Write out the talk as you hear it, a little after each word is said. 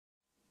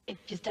If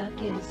you're stuck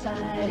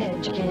inside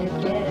and you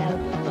can't get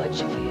out, but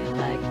you feel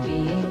like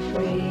being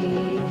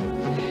free,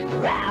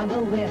 grab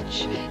a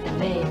witch and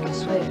make a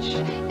switch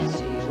and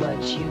see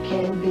what you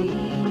can be.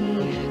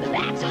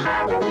 That's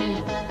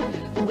Halloween,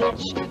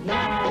 witch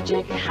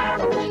magic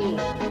Halloween.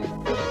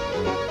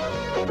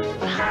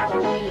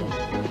 Halloween,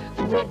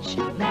 witch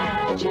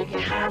magic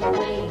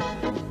Halloween.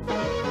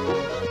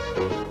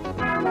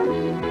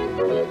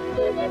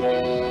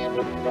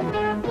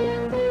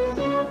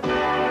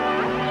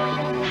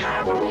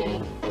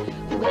 Halloween,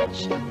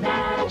 witch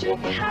magic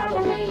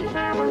Halloween.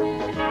 Halloween,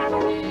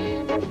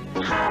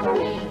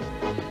 Halloween,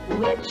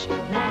 witch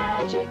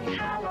magic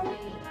Halloween.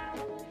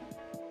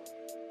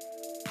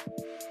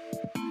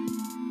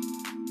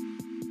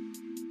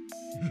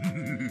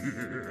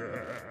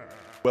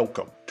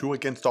 Welcome to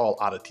Against All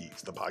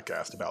Oddities, the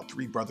podcast about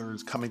three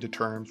brothers coming to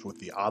terms with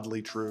the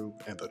oddly true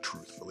and the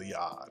truthfully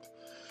odd.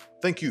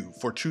 Thank you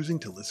for choosing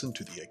to listen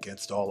to the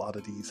Against All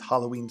Oddities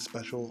Halloween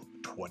Special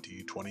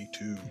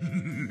 2022.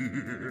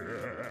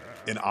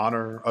 In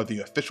honor of the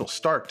official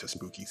start to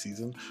spooky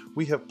season,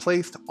 we have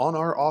placed on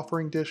our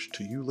offering dish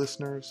to you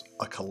listeners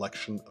a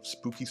collection of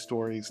spooky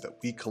stories that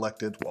we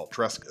collected while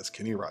dressed as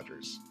Kenny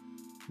Rogers.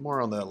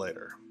 More on that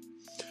later.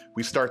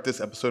 We start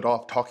this episode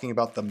off talking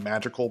about the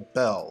magical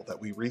bell that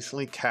we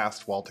recently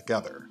cast while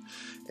together,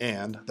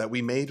 and that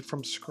we made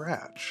from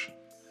scratch.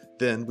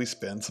 Then we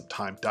spend some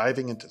time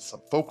diving into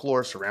some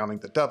folklore surrounding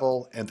the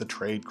devil and the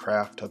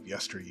tradecraft of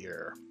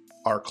yesteryear.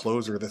 Our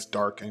closer this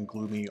dark and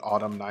gloomy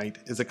autumn night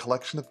is a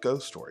collection of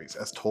ghost stories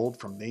as told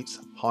from Nate's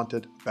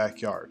haunted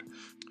backyard.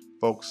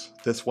 Folks,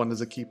 this one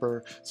is a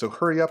keeper, so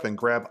hurry up and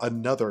grab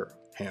another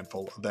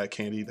handful of that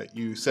candy that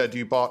you said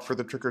you bought for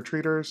the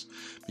trick-or-treaters,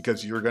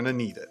 because you're gonna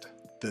need it.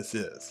 This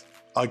is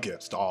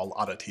Against All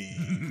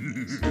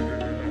Oddities.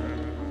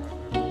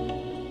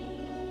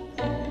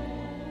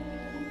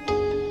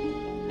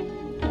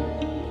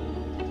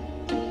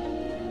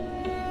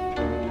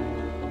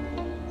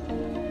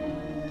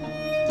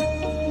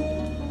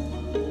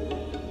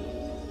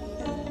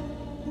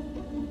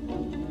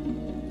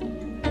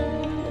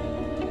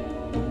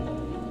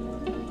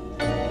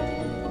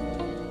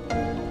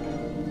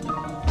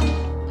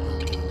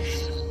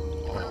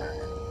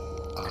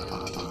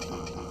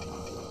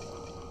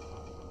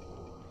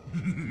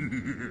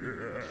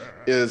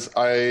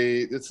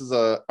 This is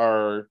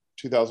our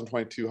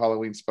 2022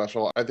 Halloween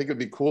special. I think it'd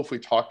be cool if we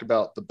talked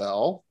about the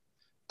bell.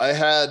 I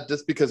had,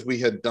 just because we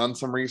had done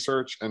some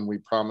research and we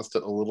promised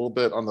it a little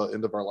bit on the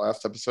end of our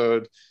last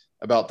episode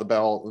about the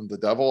bell and the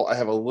devil, I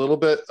have a little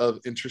bit of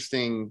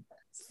interesting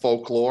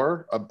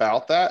folklore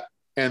about that.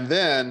 And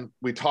then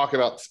we talk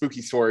about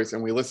spooky stories,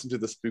 and we listen to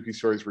the spooky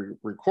stories we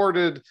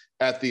recorded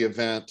at the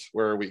event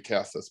where we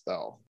cast this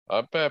bell.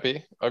 I'm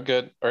happy. I'm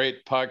good. All right,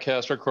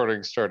 podcast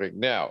recording starting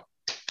now.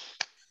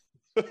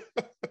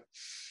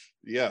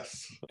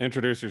 Yes.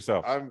 Introduce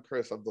yourself. I'm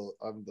Chris. I'm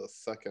the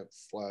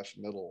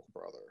second/middle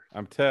brother.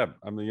 I'm Teb.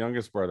 I'm the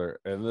youngest brother,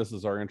 and this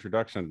is our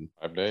introduction.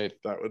 I'm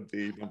Nate. That would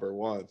be number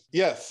one.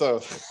 Yes,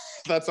 so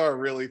that's our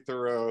really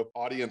thorough,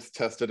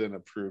 audience-tested and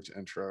approved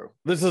intro.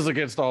 This is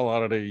Against All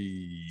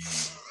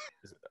Oddities.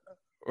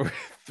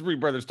 Three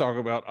brothers talk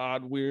about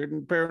odd, weird,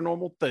 and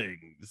paranormal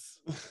things.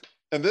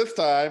 And this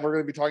time, we're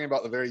going to be talking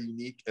about the very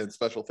unique and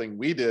special thing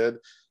we did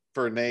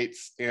for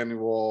Nate's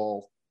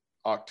annual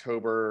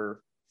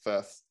October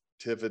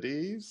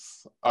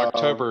festivities.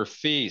 October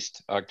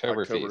Feast.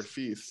 October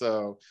Feast.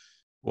 So,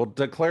 well,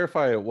 to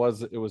clarify, it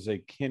was a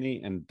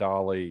Kenny and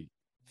Dolly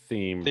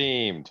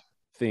themed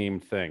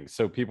thing.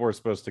 So people were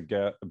supposed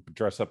to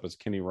dress up as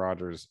Kenny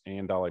Rogers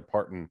and Dolly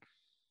Parton.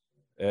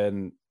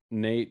 And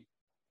Nate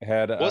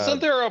had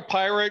wasn't there a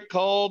pirate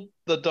called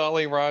the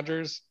Dolly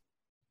Rogers?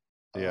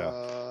 Yeah,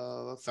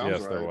 that sounds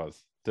yes, right. There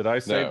was. Did I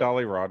say No.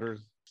 Dolly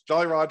Rogers?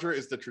 Jolly Roger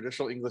is the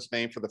traditional English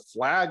name for the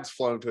flags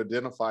flown to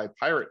identify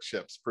pirate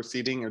ships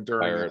preceding or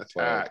during an attack.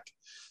 Flag.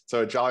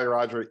 So a Jolly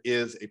Roger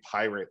is a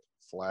pirate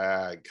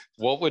flag.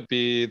 What would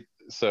be,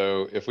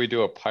 so if we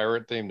do a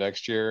pirate theme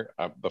next year,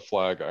 the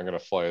flag I'm going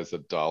to fly as a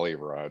Dolly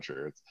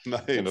Roger.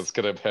 Nice. And it's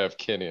going to have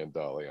Kenny and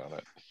Dolly on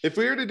it. If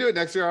we were to do it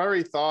next year, I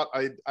already thought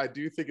I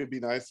do think it'd be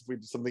nice if we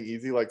did something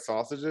easy like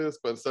sausages,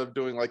 but instead of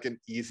doing like an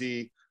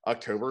easy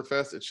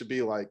Oktoberfest, it should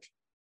be like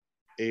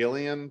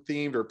alien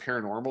themed or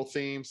paranormal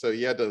themed. So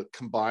you had to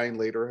combine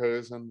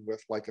Lederhosen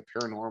with like a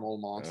paranormal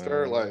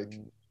monster,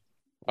 Ghostin.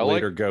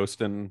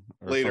 Ghostin.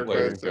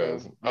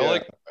 Yeah.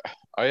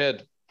 I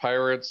had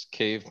pirates,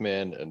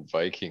 cavemen, and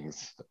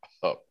Vikings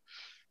up.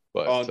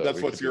 But that's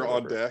what's your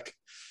on deck.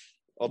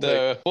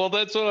 Well,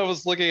 that's what I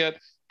was looking at,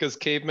 because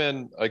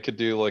cavemen, I could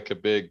do like a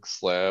big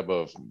slab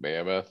of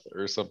mammoth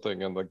or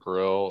something on the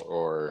grill,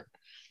 or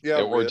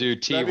do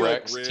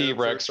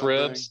T-Rex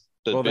ribs.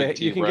 Well,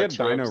 you can get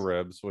dino ribs,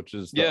 ribs, which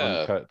is the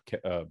uncut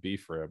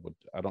beef rib.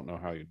 I don't know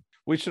how you.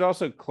 We should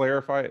also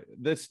clarify.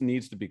 This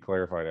needs to be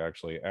clarified.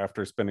 Actually,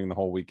 after spending the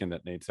whole weekend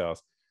at Nate's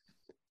house,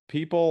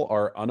 people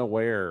are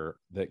unaware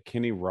that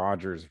Kenny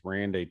Rogers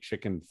ran a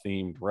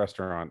chicken-themed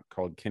restaurant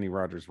called Kenny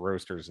Rogers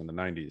Roasters in the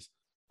 90s.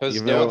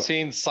 Has no one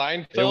seen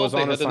Seinfeld? It was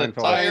on they had an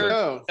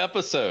entire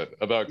episode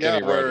about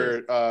Kenny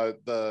Rogers.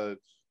 Where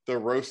the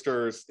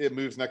roasters, it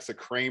moves next to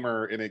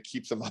Kramer and it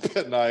keeps him up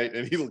at night,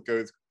 and he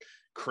goes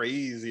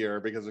crazier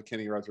because of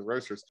Kenny Rogers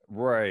roasters.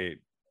 Right.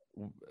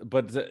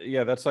 But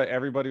yeah, that's like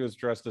everybody was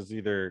dressed as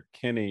either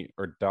Kenny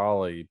or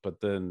Dolly,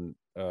 but then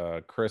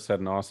Chris had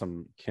an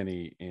awesome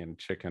Kenny and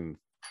chicken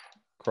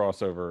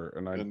crossover,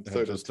 and I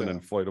had just an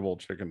inflatable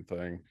chicken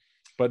thing.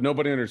 But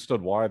nobody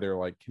understood why. They're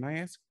like, "Can I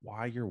ask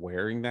why you're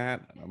wearing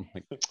that?" And I'm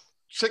like,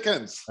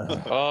 "Chickens."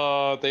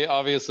 They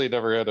obviously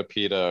never had a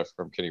pita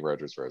from Kenny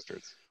Rogers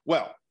Roasters.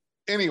 Well,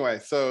 anyway,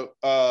 so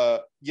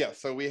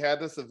so we had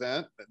this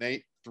event that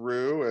Nate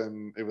threw,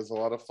 and it was a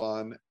lot of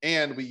fun.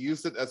 And we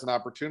used it as an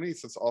opportunity,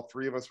 since all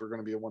three of us were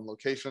going to be in one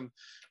location,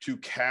 to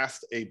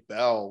cast a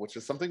bell, which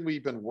is something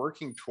we've been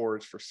working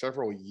towards for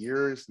several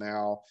years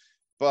now,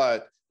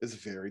 but is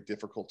very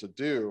difficult to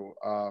do.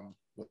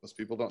 Most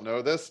people don't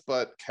know this,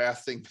 but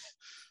casting,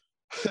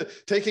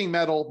 taking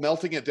metal,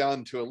 melting it down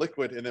into a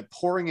liquid, and then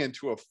pouring it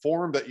into a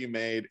form that you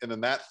made, and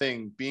then that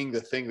thing being the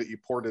thing that you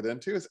poured it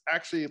into, is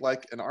actually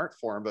like an art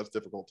form that's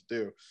difficult to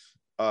do.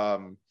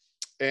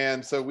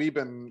 And so we've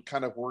been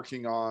kind of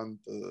working on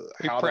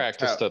we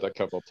practiced it a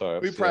couple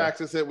times. We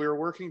practiced it. We were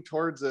working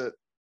towards it.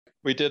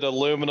 We did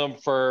aluminum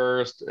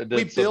first.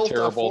 We built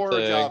a forge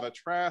out of a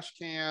trash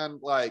can.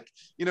 Like,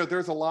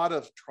 there's a lot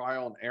of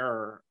trial and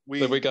error.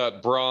 Then we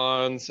got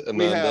bronze, and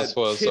then this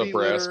was a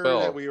brass bell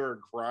that we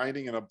were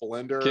grinding in a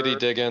blender. Kitty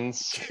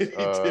Diggins.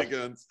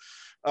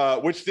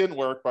 Which didn't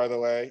work, by the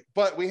way.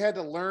 But we had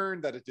to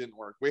learn that it didn't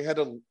work. We had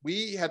to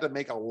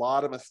make a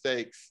lot of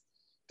mistakes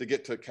to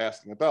get to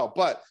casting a bell.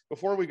 But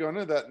before we go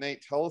into that,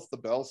 Nate, tell us the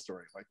bell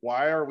story. Like,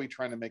 why are we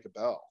trying to make a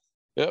bell?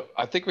 Yeah,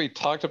 I think we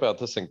talked about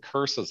this in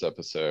Curse's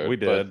episode. We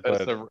did,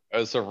 but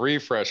as a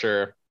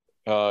refresher,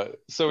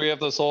 so we have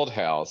this old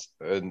house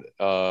and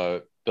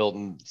built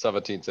in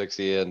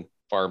 1760 in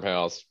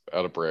farmhouse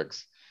out of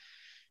bricks,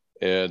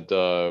 and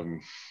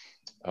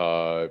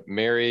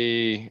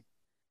Mary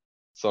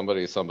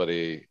somebody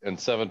in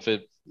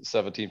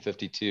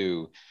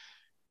 1752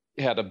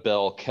 had a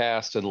bell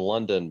cast in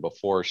London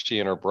before she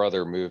and her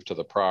brother moved to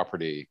the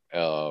property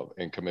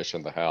and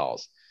commissioned the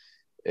house.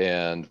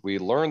 And we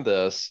learned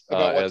this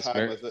about what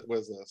time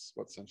was this?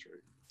 What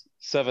century?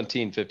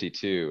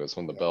 1752 is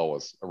when the bell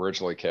was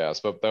originally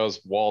cast, but that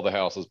was while the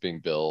house was being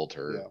built,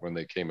 or when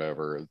they came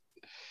over.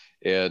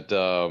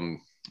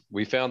 And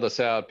we found this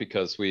out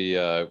because we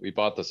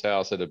bought this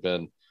house that had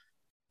been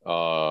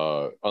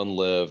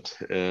unlived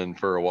in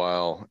for a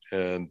while,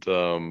 and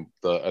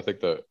I think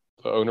the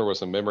owner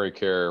was in memory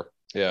care.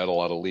 He had a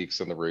lot of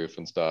leaks in the roof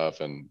and stuff,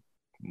 and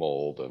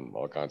mold and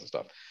all kinds of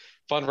stuff.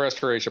 Fun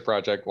restoration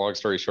project. Long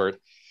story short,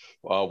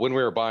 when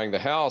we were buying the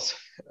house,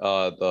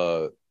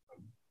 the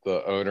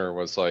owner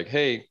was like,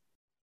 "Hey,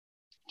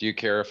 do you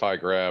care if I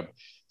grab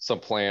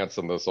some plants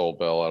and this old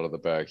bell out of the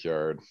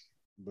backyard?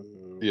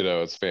 Boo.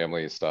 It's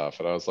family stuff."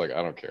 And I was like,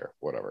 "I don't care,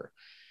 whatever."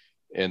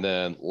 And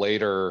then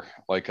later,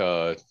 like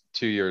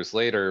 2 years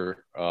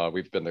later,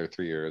 we've been there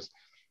 3 years.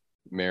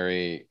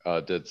 Mary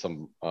did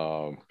some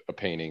a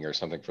painting or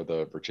something for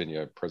the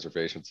Virginia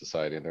Preservation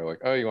Society, and they're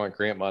like, "Oh, you want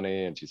grant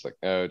money?" And she's like,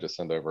 "No, just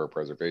send over a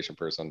preservation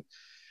person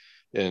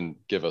and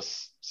give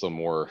us some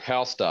more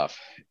house stuff."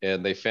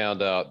 And they found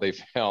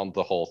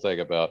the whole thing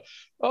about,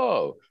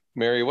 "Oh,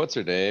 Mary, what's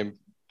her name,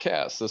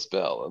 cast this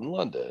bell in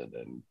London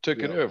and took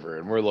it over."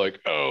 And we're like,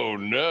 "Oh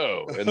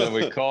no." And then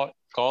we called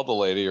the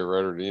lady, or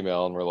wrote her an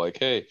email, and we're like,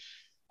 "Hey,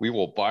 we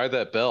will buy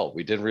that bell."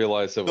 We didn't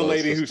realize it was the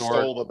lady who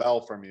stole the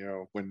bell from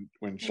you when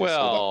she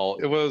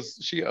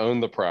she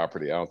owned the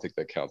property. I don't think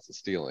that counts as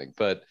stealing,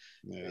 but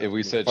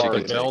we said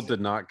the bell did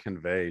not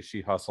convey.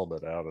 She hustled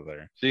it out of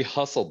there. She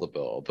hustled the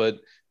bell, but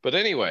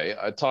anyway,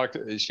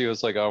 she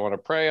was like, "I want to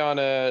pray on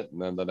it,"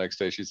 and then the next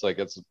day she's like,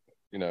 "It's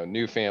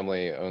new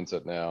family owns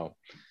it now."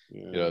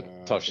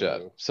 Tough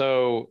shit.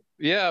 So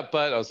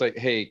but I was like,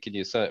 "Hey, can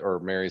you send?" Or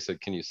Mary said,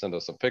 "Can you send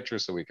us some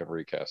pictures so we can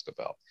recast a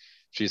bell?"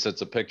 She sent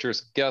some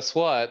pictures. Guess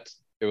what?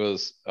 It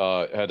was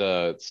had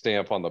a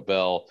stamp on the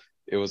bell.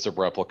 It was a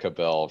replica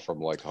bell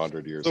from like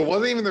 100 years ago. So it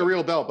wasn't even the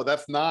real bell, but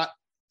that's not.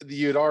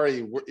 You'd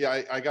already.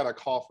 I got a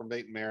call from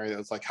Nate and Mary that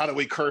was like, "How do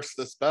we curse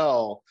this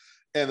bell?"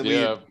 And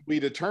we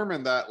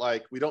determined that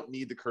like we don't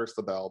need to curse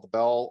the bell. The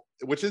bell,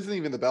 which isn't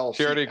even the bell.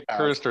 She already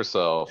cursed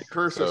herself. She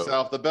cursed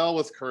herself. The bell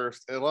was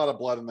cursed. A lot of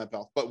blood in that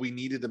bell. But we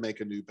needed to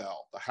make a new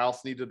bell. The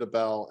house needed a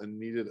bell and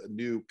needed a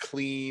new,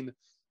 clean,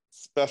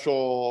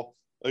 special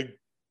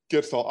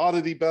Against All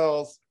Oddity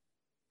bells.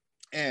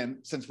 And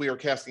since we were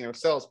casting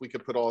ourselves, we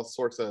could put all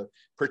sorts of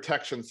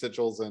protection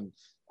sigils and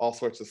all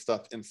sorts of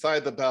stuff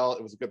inside the bell.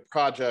 It was a good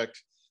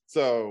project.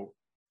 So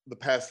the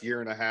past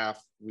year and a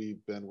half,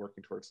 we've been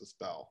working towards this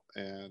bell.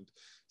 And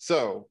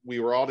so we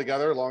were all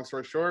together, long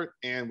story short,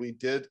 and we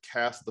did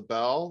cast the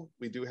bell.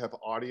 We do have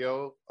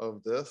audio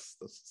of this.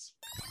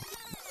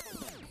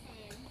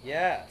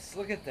 Yes,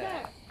 look at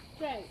that.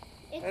 Right.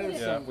 We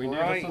knew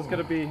this was going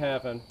to be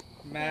heaven.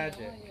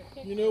 Magic.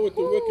 You know what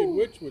the Wicked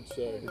Witch would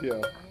say?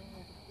 Yeah.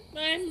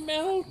 I'm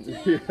melting.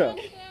 Yeah.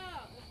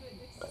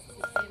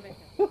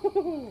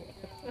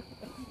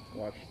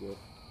 Watch this.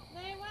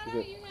 Why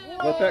don't you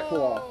Let that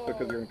cool off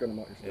because you're going to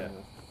melt your skin.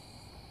 Yeah.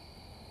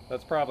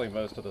 That's probably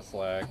most of the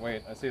slag.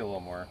 Wait, I see a little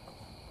more.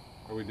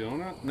 Are we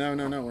doing it? No,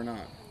 we're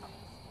not.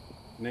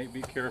 Nate,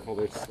 be careful.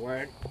 There's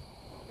slag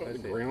on the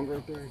ground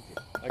right there.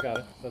 I got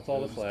it. That's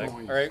all the slag.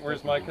 All right,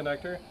 where's my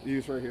connector?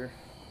 Use right here.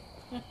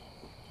 My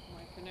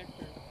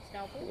connector.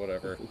 Scalpel?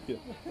 Whatever.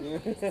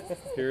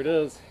 Here it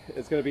is.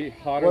 It's going to be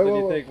hotter than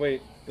you think.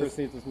 Wait, Chris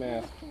needs his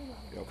mask.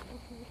 Yep.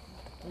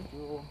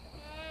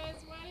 Guys,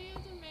 why do you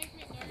have to make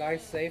me nervous?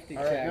 Nice safety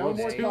All right, check. no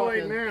more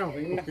talking now.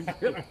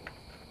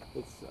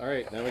 All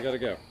right, now we got to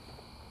go.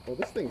 Oh,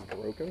 this thing's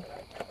broken.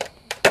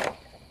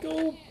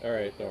 Go. All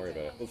right, don't worry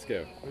about it. Let's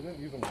go. We didn't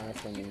use a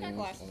mask on the Got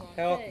glasses on.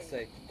 Health and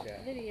safety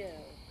check. Video.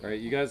 All right,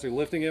 you guys are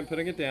lifting it,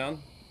 putting it down.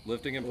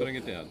 Lifting and putting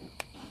it down.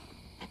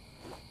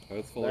 Oh,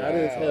 it's full That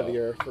of is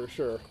heavier for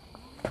sure.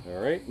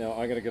 All right, now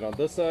I'm gonna get on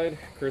this side.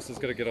 Chris is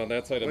gonna get on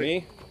that side of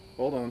me.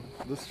 Hold on.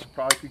 This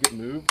probably could get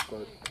moved,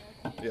 but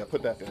yeah,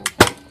 put that down.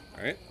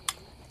 All right.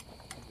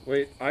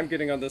 Wait, I'm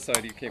getting on this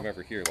side. You came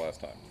over here last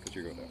time because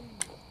you're going down.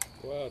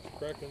 Wow, it's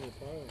cracking the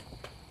tire.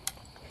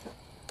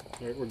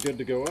 All right, we're good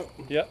to go up.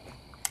 Yep.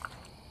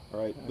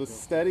 All right, this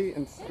steady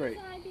and straight.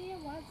 What idea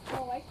was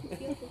I can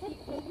feel the heat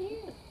from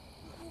here.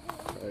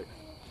 All right.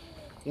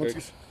 Once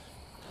you,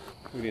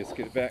 We need to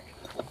scoot it back.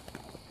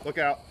 look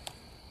out.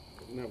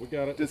 No, we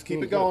got it. Just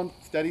keep it going.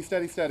 Steady,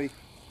 steady, steady.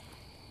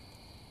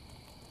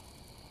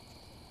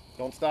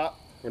 Don't stop.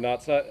 We're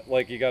not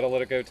like you got to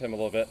let it go, Tim, a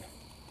little bit.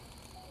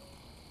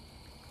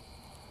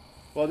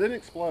 Well, it didn't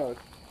explode.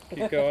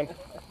 Keep going.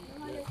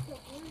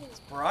 It's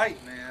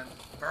bright, man.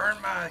 Burn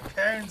my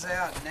cones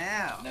out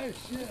now. No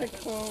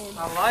shit.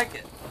 I like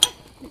it.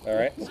 All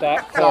right,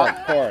 stop.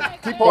 Stop. Corn.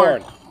 Keep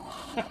pouring.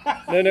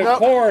 No, Nope.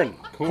 corn.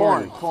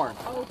 Corn.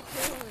 Oh,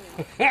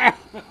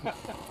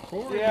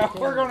 corn. Yeah,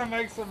 we're gonna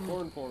make some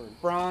Corn.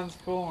 bronze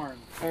corn.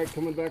 All right,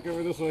 coming back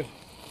over this way.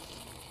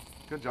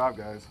 Good job,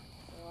 guys.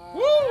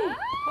 Woo!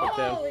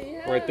 Holy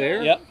hell. Right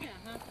there? Yep.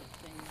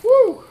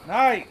 Woo!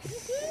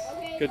 Nice.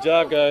 Okay, Good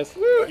job, guys.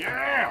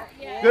 Yeah!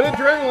 Good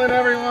adrenaline,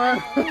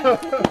 everyone.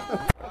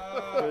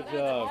 Good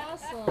job.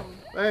 Awesome.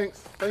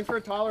 Thanks for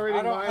tolerating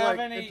I don't my have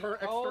like any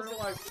external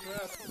like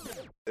stress.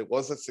 It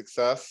was a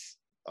success.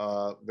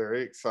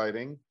 Very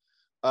exciting.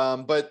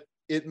 But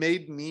it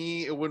made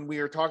me, when we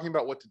were talking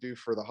about what to do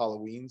for the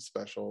Halloween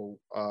special,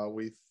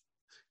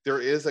 there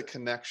is a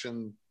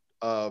connection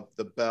of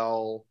the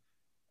bell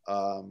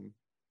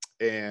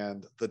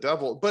and the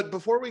devil. But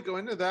before we go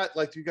into that,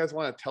 like, do you guys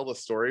want to tell the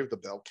story of the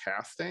bell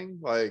casting?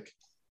 Like,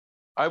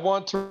 I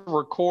want to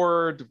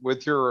record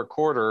with your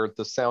recorder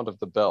the sound of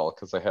the bell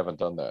because I haven't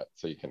done that,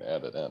 so you can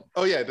add it in.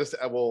 oh yeah, just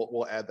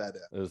we'll add that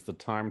in. It was the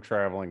time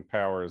traveling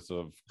powers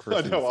of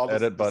Chris's I'll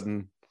edit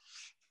button.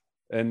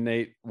 And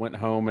Nate went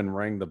home and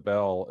rang the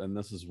bell, and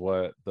this is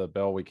what the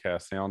bell we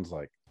cast sounds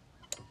like.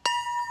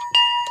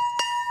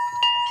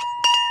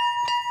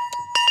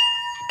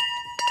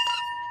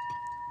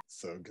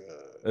 So good.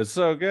 It's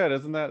so good,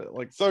 isn't that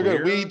like So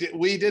good. clear?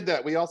 We did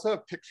that. We also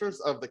have pictures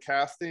of the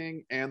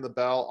casting and the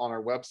bell on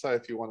our website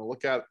if you want to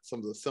look at some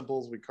of the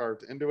symbols we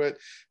carved into it.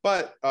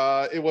 But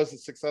it was a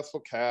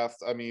successful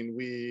cast. I mean,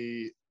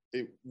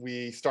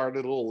 we started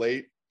a little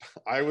late.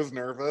 I was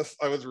nervous.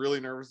 I was really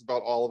nervous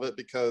about all of it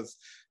because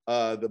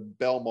the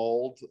bell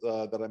mold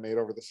that I made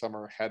over the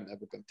summer hadn't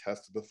ever been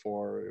tested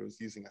before. It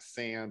was using a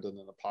sand and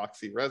an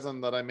epoxy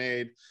resin that I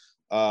made.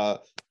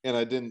 And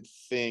I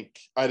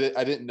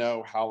didn't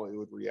know how it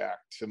would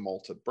react to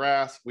molted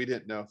brass. We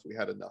didn't know if we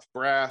had enough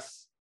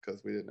brass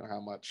because we didn't know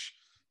how much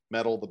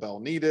metal the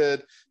bell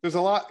needed. There's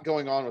a lot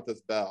going on with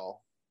this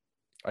bell.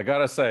 I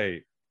gotta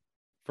say,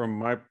 from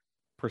my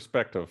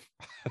perspective,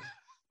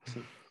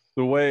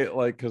 the way,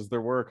 like, because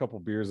there were a couple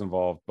beers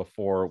involved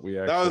before we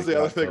actually. That was the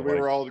other thing. to, We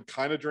like, were all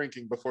kind of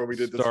drinking before we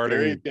did this starting-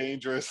 very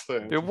dangerous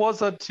thing. It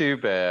wasn't too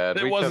bad.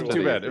 It We wasn't kept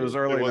too bad. easy. It was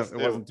early enough. It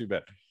wasn't too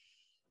bad.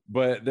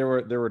 But there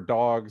were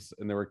dogs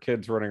and there were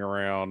kids running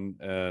around,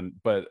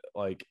 but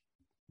like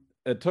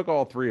it took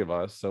all three of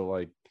us. So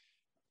like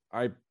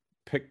I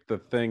picked the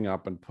thing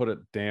up and put it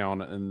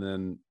down, and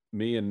then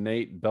me and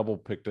Nate double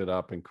picked it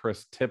up, and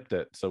Chris tipped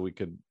it so we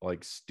could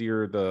like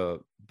steer the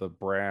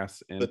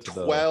brass into the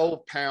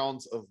 12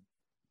 pounds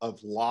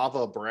of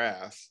lava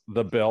brass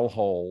the bell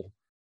hole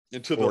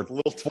into the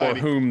little for tiny.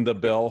 whom the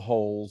bell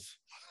holes,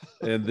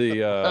 and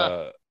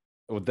the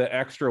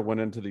extra went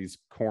into these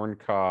corn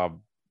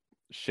cob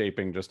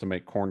shaping just to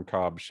make corn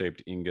cob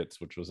shaped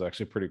ingots, which was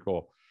actually pretty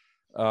cool.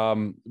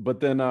 But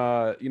then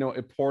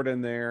it poured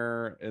in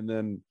there, and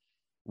then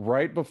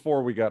right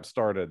before we got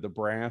started, the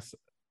brass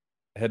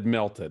had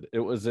melted. It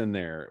was in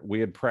there. We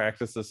had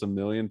practiced this a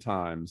million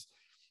times,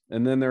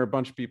 and then there were a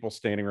bunch of people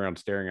standing around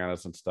staring at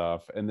us and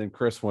stuff, and then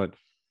Chris went,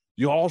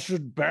 "You all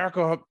should back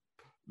up.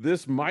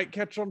 This might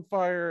catch on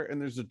fire and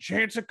there's a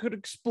chance it could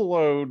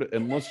explode,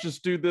 and let's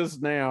just do this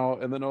now."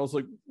 And then I was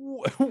like,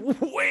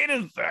 wait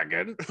a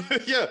second.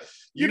 Yeah,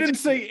 you didn't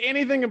say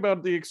anything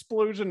about the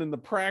explosion in the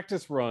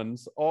practice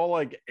runs, all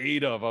like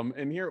 8 of them,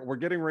 and here we're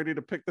getting ready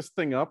to pick this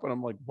thing up, and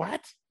I'm like,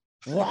 what?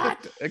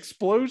 what?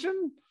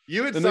 Explosion?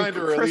 You had and signed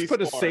then a Chris release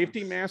put a form.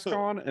 safety mask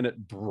on and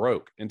it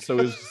broke. And so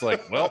he was just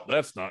like, well,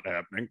 that's not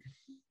happening.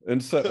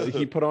 And so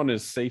he put on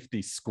his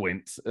safety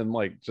squints and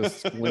like just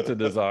squinted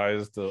his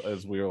eyes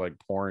as we were like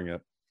pouring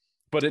it.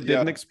 But it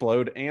didn't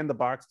explode and the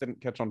box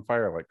didn't catch on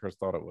fire like Chris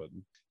thought it would.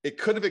 It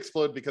could have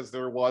exploded because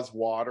there was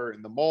water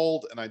in the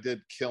mold, and I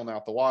did kiln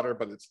out the water,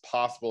 but it's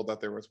possible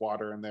that there was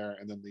water in there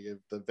and then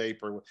the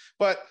vapor.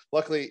 But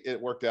luckily it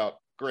worked out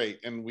great.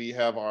 And we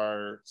have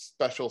our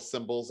special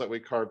symbols that we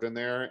carved in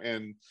there,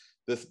 and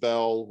this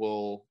bell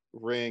will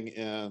ring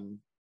in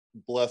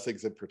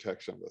blessings and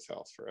protection of this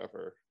house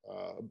forever.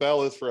 A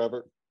bell is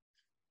forever.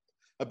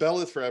 A bell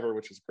is forever,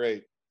 which is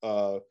great.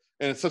 And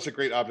it's such a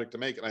great object to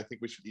make. And I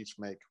think we should each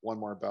make one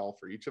more bell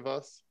for each of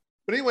us.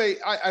 But anyway,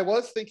 I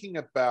was thinking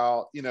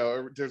about,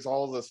 there's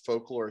all this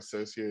folklore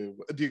associated.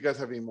 Do you guys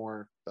have any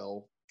more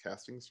bell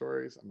casting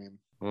stories? I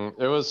mean,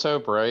 it was so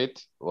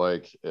bright.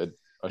 Like I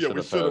should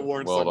have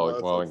worn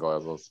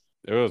glasses.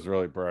 It was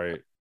really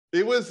bright.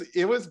 It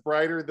was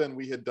brighter than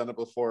we had done it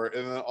before,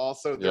 and then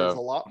also there was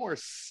a lot more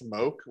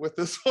smoke with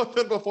this one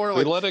than before.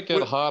 We let it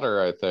get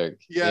hotter, I think.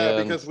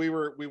 Yeah, because we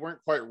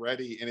weren't quite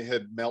ready, and it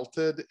had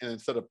melted. And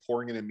instead of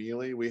pouring it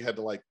immediately, we had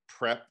to like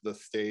prep the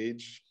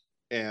stage,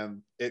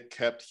 and it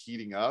kept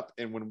heating up.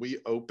 And when we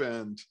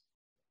opened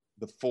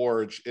the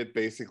forge, it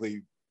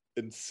basically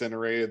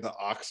incinerated the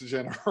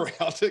oxygen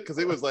around it because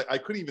it was like I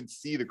couldn't even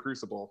see the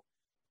crucible.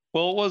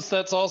 Well,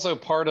 that's also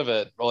part of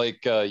it.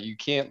 Like you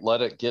can't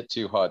let it get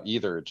too hot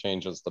either. It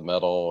changes the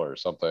metal or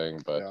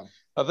something. But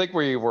I think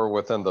we were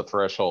within the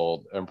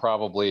threshold, and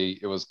probably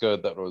it was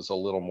good that it was a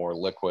little more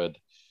liquid.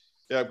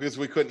 Yeah, because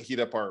we couldn't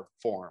heat up our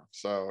form,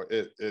 so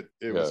it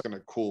was going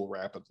to cool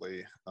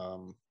rapidly.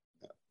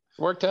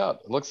 Worked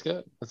out. It looks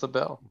good. It's a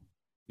bell.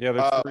 Yeah,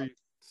 there's 3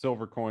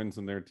 silver coins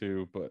in there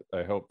too, but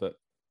I hope that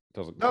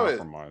doesn't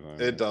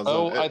compromise. It doesn't.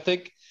 Oh,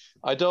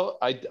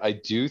 I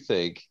do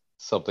think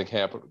something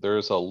happened.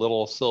 There's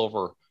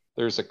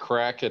a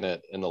crack in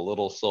it and a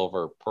little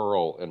silver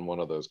pearl in one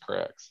of those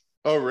cracks.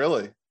 Oh,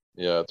 really?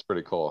 Yeah, it's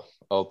pretty cool.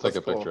 I'll take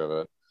a picture of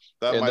it.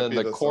 And then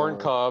the corn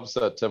cobs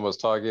that Tim was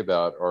talking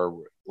about are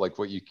like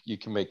what you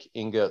can make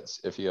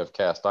ingots if you have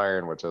cast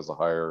iron, which has a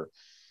higher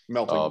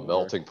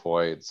melting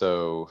point.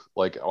 So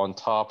like on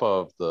top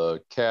of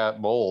the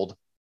cat mold,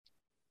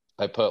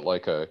 I put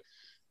like a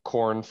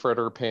corn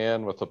fritter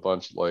pan with a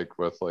bunch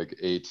with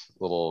 8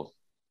 little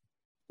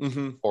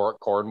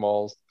corn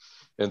malls,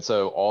 and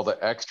so all the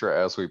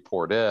extra as we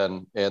poured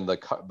in, and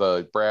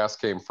the brass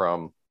came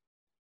from,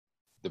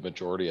 the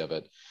majority of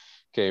it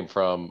came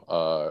from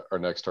our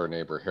next door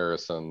neighbor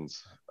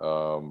Harrison's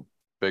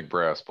big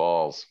brass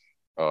balls,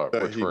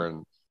 which were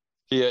in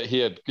he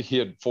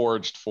had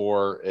forged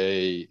for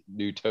a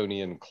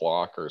Newtonian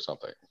clock or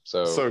something.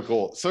 So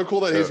cool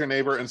that he's your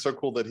neighbor, and so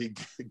cool that he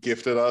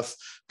gifted us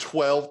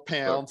 12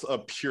 pounds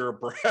of pure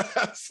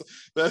brass.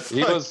 That's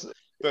awesome.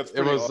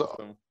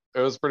 It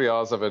was pretty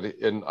awesome,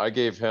 and I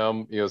gave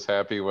him. He was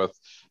happy with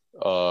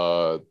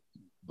a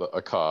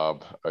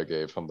cob. I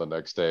gave him the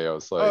next day. I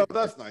was like, "Oh,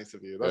 that's nice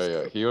of you." That's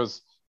good.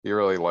 He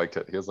really liked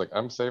it. He was like,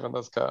 "I'm saving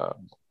this cob."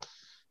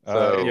 With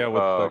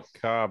the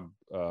cob,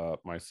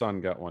 my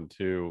son got one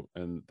too,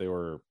 and they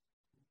were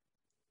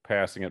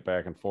passing it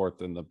back and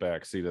forth in the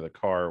back seat of the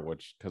car,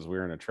 which because we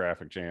were in a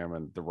traffic jam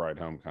and the ride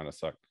home kind of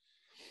sucked.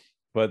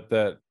 But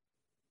the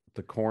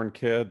corn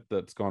kid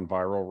that's gone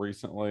viral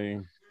recently.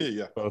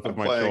 Yeah, both of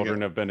my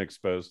children have been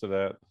exposed to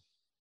that,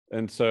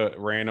 and so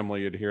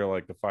randomly you'd hear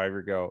like the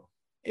 5-year go,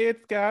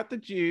 "It's got the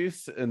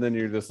juice," and then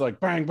you're just like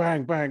bang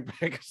bang bang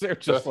bang because they're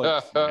just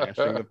like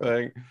smashing the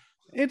thing.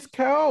 It's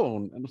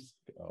cone, and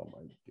oh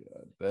my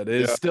god, that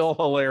is still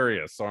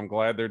hilarious. So I'm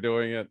glad they're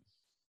doing it,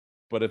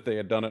 but if they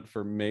had done it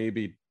for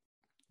maybe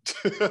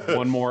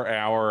one more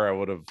hour, I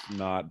would have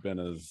not been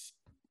as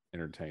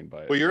entertained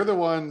by it. Well, you're the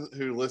one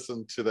who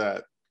listened to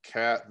that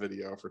cat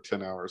video for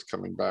 10 hours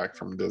coming back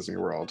from Disney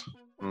World.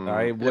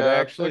 I would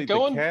actually.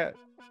 The cat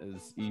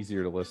is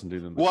easier to listen to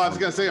than. Well, I was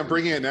gonna say I'm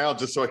bringing it now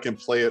just so I can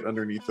play it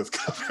underneath this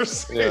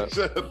conversation.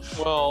 Yeah.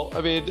 Well,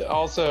 I mean,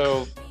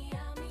 also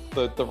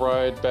the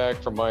ride back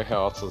from my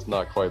house is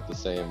not quite the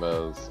same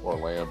as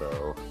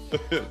Orlando.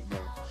 It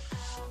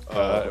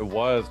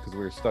was because we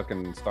were stuck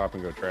in stop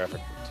and go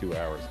traffic for 2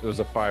 hours. It was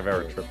a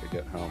 5-hour trip to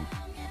get home.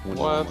 When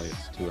normally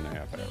it's 2.5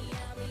 hours.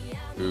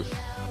 Oof.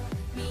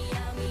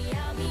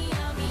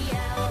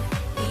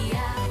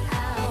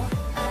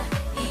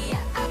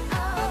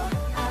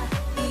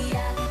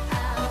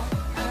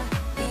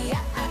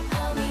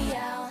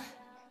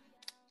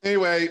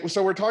 Anyway,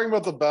 so we're talking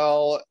about the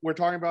bell. We're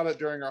talking about it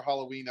during our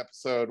Halloween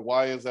episode.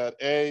 Why is that?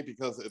 A,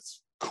 because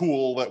it's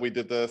cool that we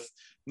did this.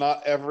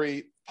 Not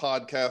every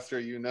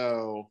podcaster you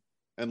know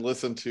and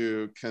listen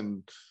to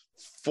can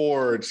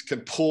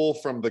pull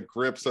from the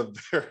grips of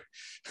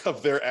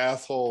their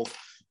assholes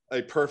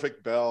a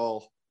perfect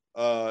bell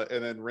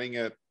and then ring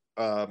it.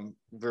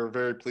 They're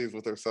very pleased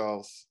with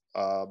themselves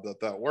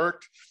that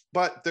worked.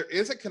 But there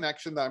is a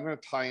connection that I'm going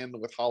to tie in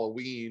with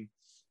Halloween,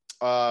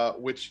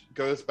 which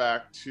goes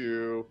back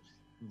to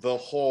the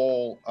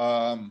whole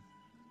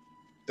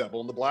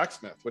Devil and the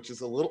Blacksmith, which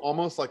is a little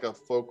almost like a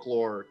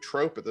folklore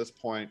trope at this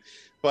point.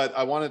 But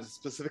I wanted to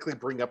specifically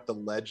bring up the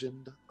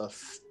legend of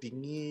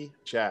Stingy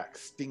Jack.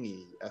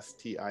 Stingy,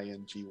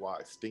 S-T-I-N-G-Y,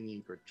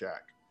 Stingy for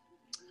Jack.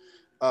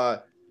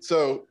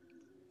 So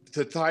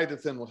to tie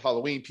this in with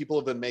Halloween, people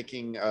have been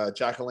making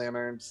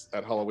jack-o'-lanterns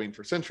at Halloween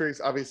for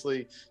centuries,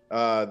 obviously.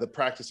 The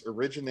practice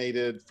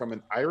originated from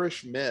an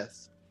Irish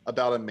myth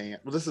about a man.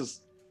 Well, this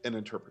is an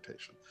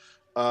interpretation.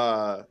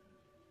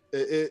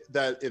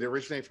 It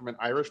originated from an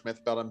Irish myth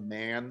about a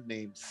man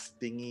named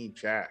Stingy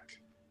Jack.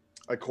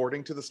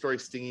 According to the story,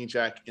 Stingy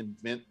Jack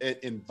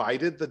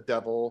invited the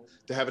devil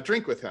to have a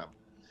drink with him.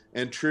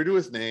 And true to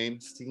his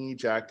name, Stingy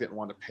Jack didn't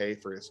want to pay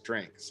for his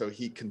drink. So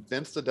he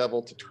convinced the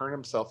devil to turn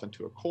himself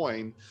into a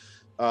coin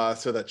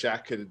so that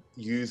Jack could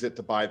use it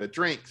to buy the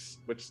drinks,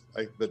 which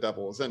the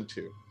devil was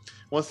into.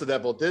 Once the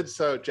devil did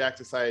so, Jack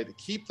decided to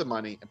keep the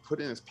money and put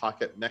it in his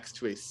pocket next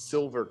to a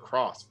silver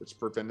cross, which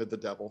prevented the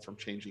devil from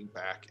changing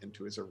back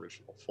into his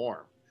original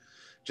form.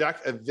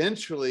 Jack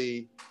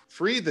eventually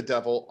freed the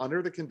devil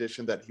under the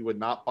condition that he would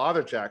not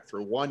bother Jack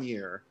for 1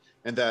 year,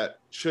 and that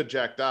should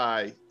Jack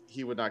die,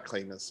 he would not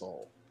claim his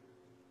soul.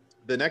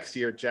 The next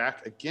year,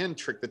 Jack again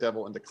tricked the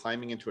devil into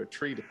climbing into a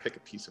tree to pick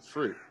a piece of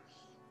fruit,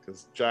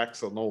 because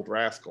Jack's an old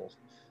rascal.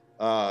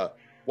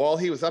 While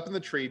he was up in the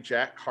tree,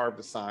 Jack carved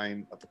a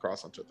sign of the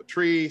cross onto the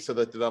tree so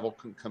that the devil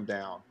couldn't come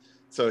down.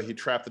 So he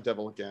trapped the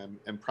devil again,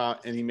 and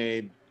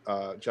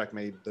Jack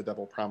made the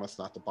devil promise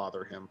not to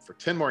bother him for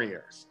 10 more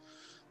years.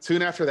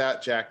 Soon after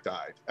that, Jack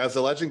died. As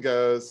the legend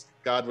goes,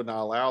 God would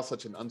not allow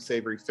such an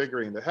unsavory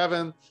figure into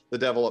heaven. The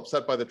devil,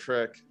 upset by the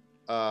trick,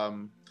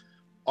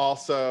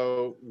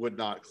 also would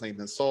not claim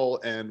his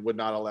soul and would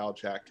not allow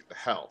Jack into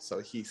hell. So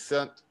he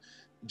sent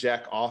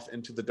Jack off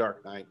into the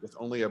dark night with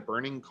only a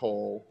burning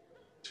coal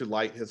to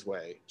light his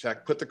way.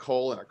 Jack put the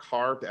coal in a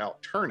carved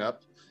out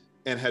turnip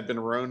and had been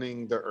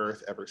roaming the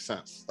earth ever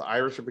since. The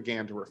Irish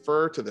began to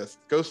refer to this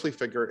ghostly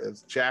figure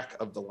as Jack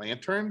of the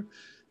Lantern,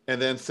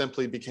 and then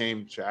simply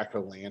became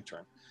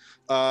Jack-o'-lantern.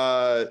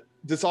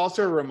 This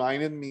also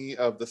reminded me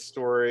of the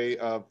story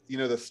of,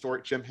 the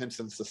story, Jim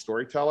Henson's The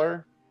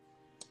Storyteller,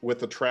 with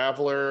the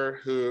traveler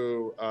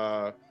who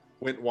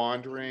went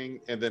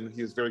wandering, and then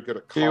he was very good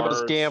at cards. He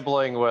was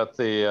gambling with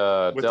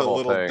the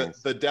devil thing.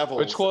 The devil.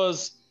 Which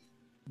was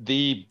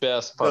the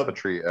best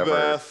puppetry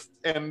ever.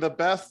 The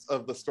best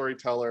of the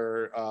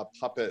Storyteller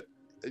puppet.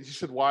 You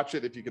should watch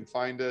it if you can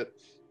find it.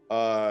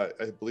 I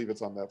believe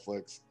it's on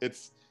Netflix.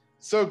 It's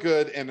so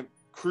good, and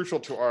crucial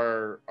to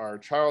our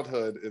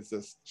childhood is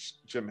this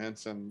Jim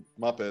Henson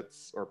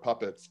Muppets or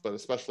puppets, but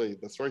especially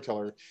the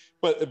Storyteller.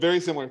 But a very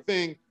similar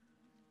thing.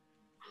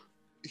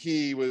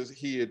 He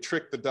had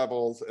tricked the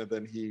devils, and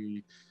then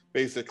he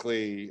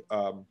basically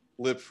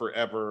lived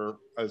forever,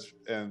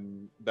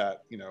 and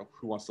that,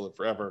 who wants to live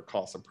forever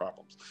caused some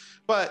problems.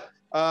 But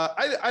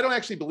I don't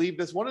actually believe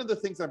this. One of the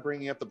things I'm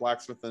bringing up the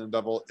blacksmith and the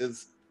devil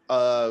is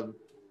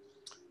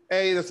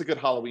A, that's a good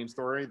Halloween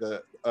story,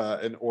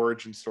 an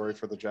origin story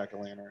for the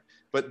jack-o'-lantern.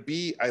 But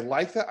B, I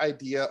like the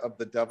idea of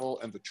the devil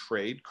and the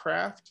trade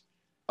craft,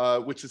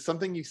 which is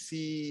something you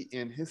see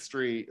in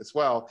history as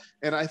well.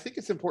 And I think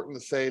it's important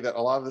to say that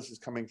a lot of this is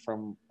coming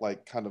from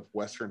kind of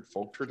Western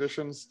folk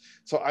traditions.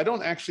 So I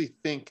don't actually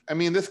think,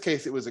 in this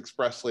case, it was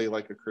expressly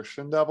like a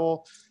Christian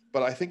devil,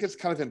 but I think it's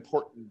kind of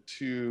important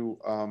to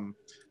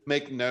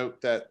make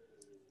note that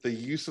the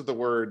use of the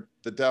word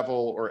the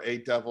devil or a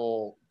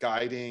devil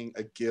guiding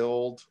a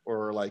guild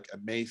or like a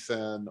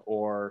mason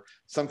or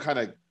some kind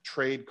of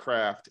trade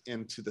craft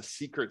into the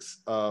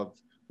secrets of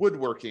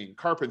woodworking,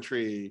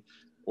 carpentry,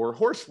 or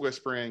horse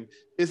whispering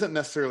isn't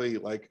necessarily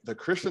like the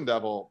Christian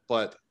devil,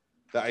 but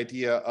the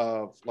idea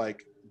of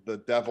like the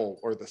devil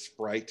or the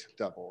sprite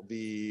devil,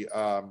 the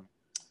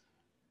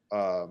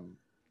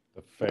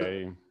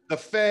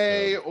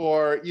fae,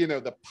 or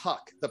the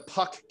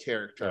puck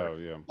character. Oh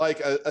yeah.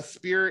 Like a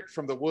spirit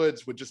from the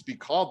woods would just be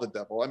called the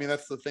devil.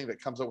 That's the thing that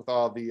comes up with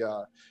all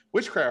the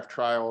witchcraft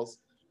trials.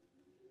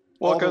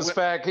 Well, it goes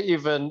back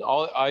even.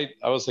 I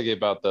was thinking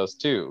about this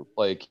too.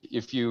 Like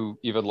if you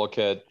even look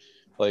at,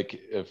 like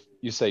if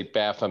you say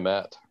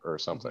Baphomet or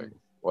something,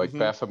 like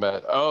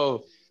Baphomet,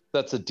 oh,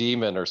 that's a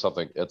demon or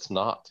something. It's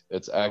not.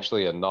 It's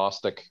actually a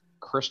Gnostic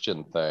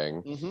Christian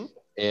thing,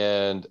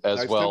 and as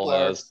Knights well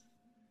Templar. As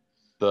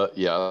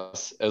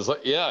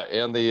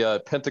and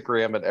the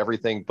pentagram and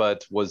everything,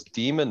 but was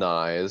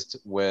demonized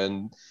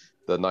when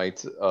the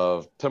Knights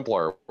of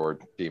Templar were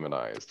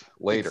demonized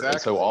later. Exactly.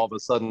 And so all of a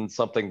sudden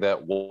something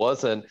that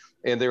wasn't,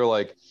 and they were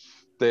like,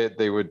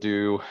 they would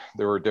do,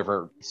 there were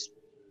different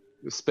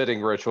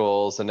spitting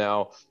rituals, and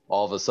now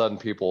all of a sudden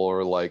people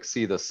are like,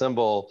 see the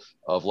symbol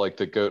of like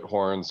the goat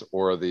horns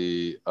or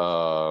the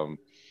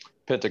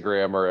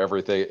pentagram or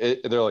everything,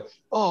 they're like,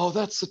 oh,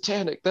 that's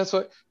satanic. That's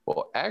what.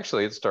 Well,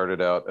 actually, it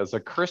started out as a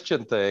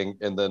Christian thing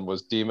and then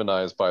was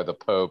demonized by the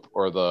Pope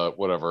or the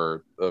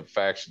whatever the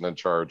faction in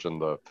charge in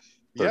the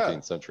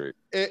 13th century.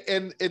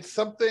 And it's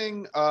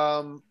something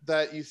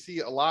that you see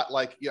a lot.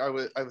 Like I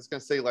was going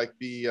to say, like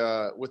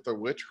the with the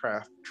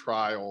witchcraft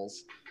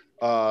trials,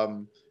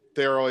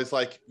 they're always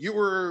like, you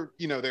were,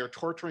 you know, they were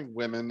torturing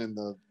women in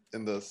the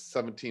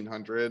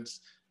 1700s,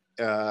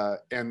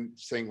 and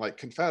saying like,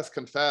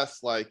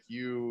 confess, like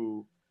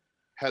you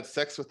had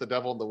sex with the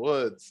devil in the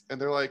woods. And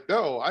they're like,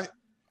 no,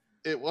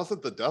 it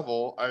wasn't the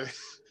devil.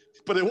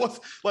 But it was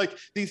like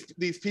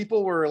these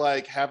people were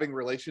like having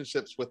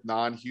relationships with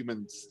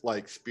non-human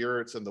like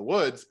spirits in the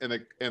woods, and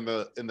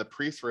the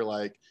priests were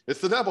like,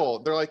 it's the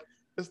devil. They're like,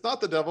 it's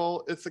not the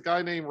devil, it's a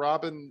guy named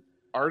Robin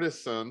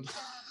Artisan.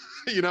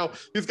 You know,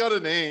 he's got a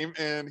name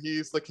and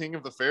he's the king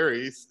of the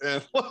fairies,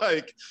 and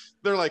like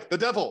they're like the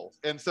devil.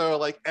 And so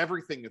like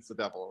everything is the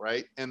devil,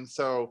 right? And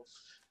so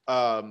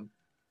and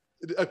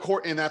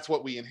that's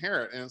what we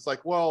inherit. And it's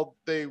like, well,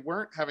 they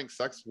weren't having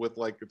sex with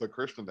like the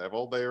Christian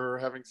devil, they were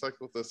having sex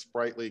with a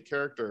sprightly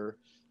character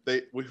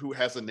who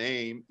has a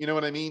name, you know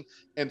what I mean?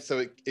 And so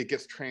it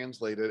gets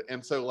translated.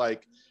 And so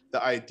like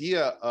the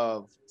idea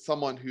of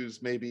someone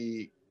who's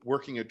maybe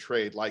working a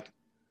trade like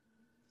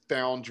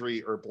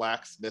foundry or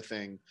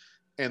blacksmithing,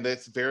 and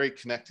it's very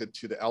connected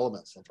to the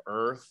elements of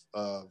earth,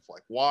 of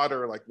like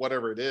water, like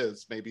whatever it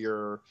is, maybe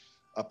you're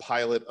a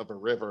pilot of a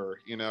river,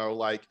 you know,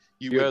 like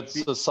you had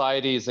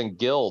societies and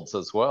guilds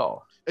as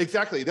well.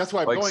 Exactly, that's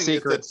why I'm like going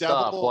secret is the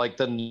devil, stuff, like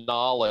the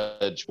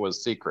knowledge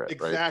was secret,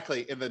 exactly,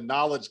 right? And the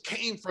knowledge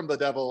came from the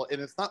devil,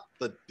 and it's not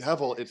the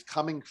devil, it's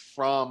coming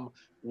from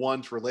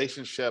one's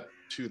relationship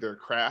to their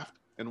craft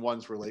and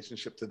one's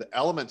relationship to the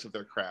elements of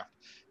their craft.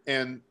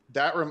 And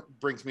that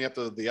brings me up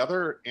to the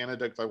other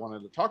anecdote I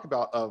wanted to talk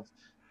about of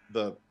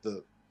the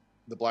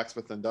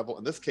blacksmith and devil.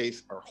 In this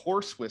case, are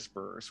horse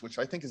whisperers, which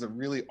I think is a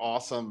really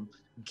awesome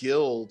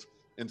guild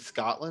in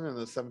Scotland in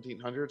the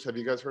 1700s. Have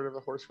you guys heard of the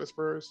horse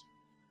whisperers?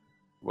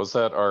 Was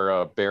that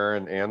our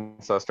Baron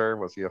ancestor?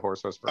 Was he a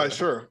horse whisperer? I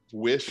sure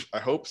wish. I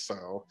hope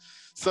so.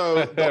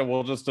 So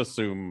we'll just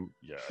assume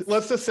yes.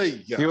 Let's just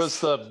say yes. He was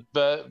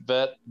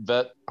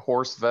the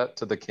horse vet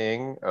to the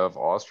king of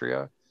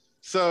Austria.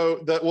 So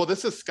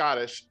this is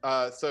Scottish.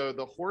 So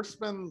the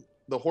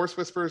horse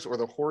whisperers, or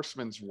the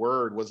horseman's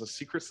word, was a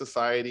secret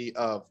society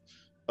of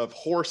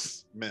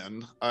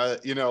horsemen.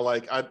 You know,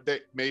 like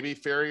maybe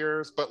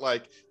farriers, but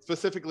like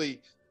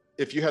specifically,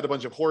 if you had a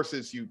bunch of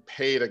horses, you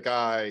paid a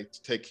guy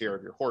to take care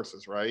of your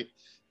horses, right?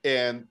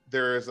 And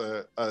there is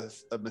a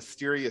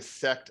mysterious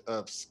sect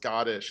of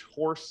Scottish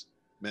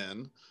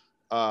horsemen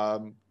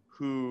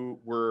who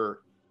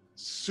were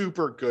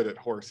super good at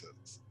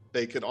horses.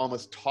 They could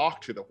almost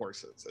talk to the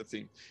horses, it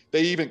seemed.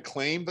 They even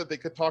claimed that they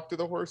could talk to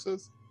the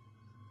horses.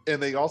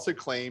 And they also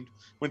claimed,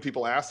 when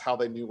people asked how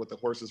they knew what the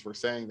horses were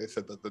saying, they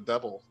said that the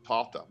devil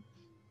taught them.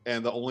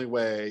 And the only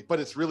way, but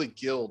it's really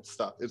guild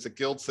stuff. It's a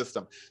guild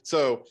system.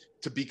 So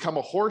to become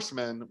a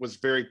horseman was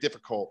very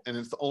difficult. And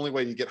it's the only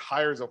way you get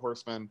hired as a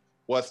horseman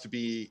was to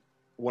be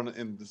one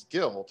in this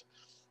guild.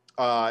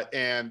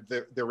 And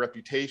their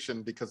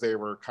reputation, because they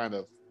were kind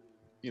of,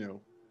 you know,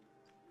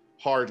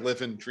 hard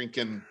living,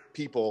 drinking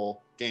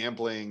people,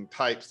 gambling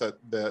types, that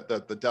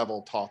the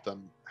devil taught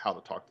them how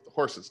to talk to the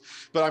horses.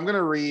 But I'm going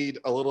to read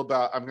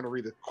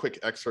a quick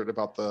excerpt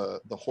about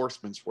the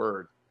horseman's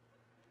word.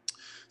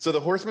 So the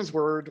horseman's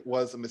word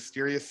was a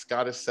mysterious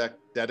Scottish sect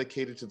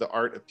dedicated to the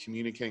art of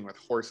communicating with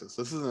horses.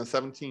 This is in the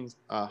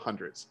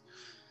 1700s.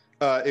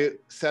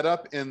 It set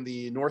up in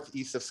the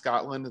northeast of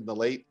Scotland in the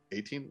late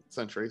 18th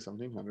century,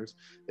 1700s.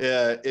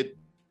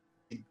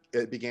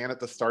 It began at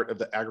the start of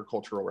the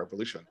agricultural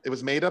revolution. It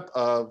was made up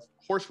of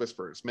horse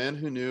whisperers, men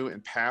who knew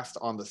and passed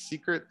on the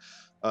secret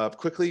of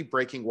quickly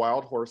breaking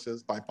wild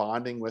horses by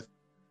bonding with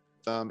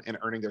them and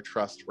earning their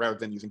trust rather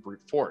than using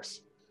brute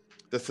force.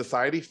 The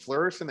society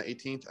flourished in the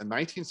 18th and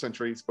 19th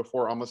centuries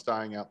before almost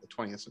dying out in the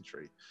 20th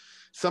century.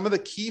 Some of the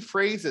key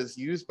phrases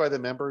used by the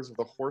members of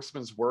the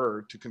horseman's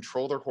word to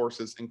control their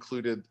horses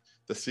included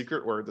the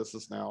secret word, this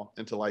is now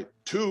into light,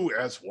 2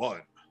 as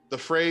 1. The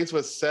phrase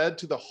was said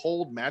to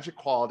hold magic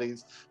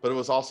qualities, but it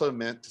was also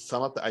meant to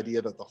sum up the idea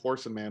that the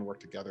horse and man work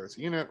together as a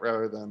unit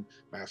rather than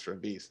master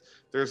and beast.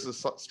 There's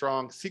a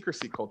strong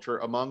secrecy culture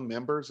among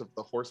members of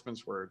the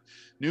horseman's word.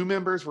 New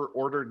members were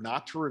ordered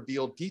not to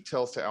reveal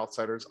details to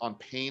outsiders on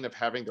pain of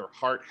having their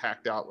heart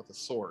hacked out with a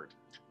sword.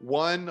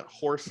 One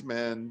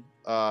horseman,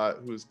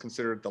 who's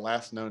considered the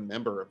last known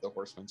member of the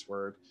horseman's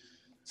word,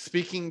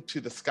 speaking to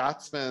the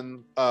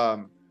Scotsman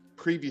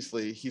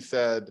previously, he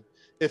said,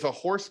 if a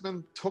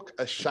horseman took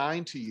a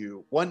shine to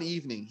you, one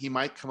evening he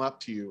might come up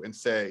to you and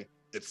say,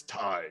 it's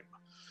time,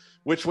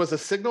 which was a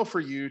signal for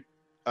you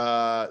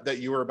that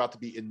you were about to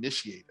be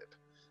initiated.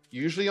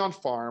 Usually on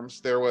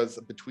farms, there was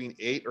between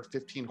 8 or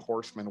 15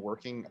 horsemen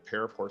working a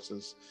pair of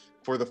horses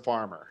for the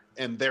farmer,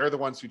 and they're the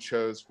ones who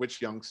chose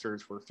which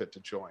youngsters were fit to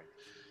join.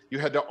 You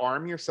had to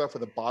arm yourself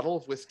with a bottle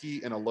of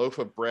whiskey and a loaf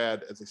of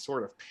bread as a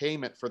sort of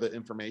payment for the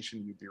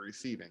information you'd be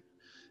receiving.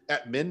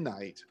 At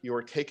midnight, you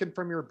were taken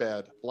from your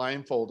bed,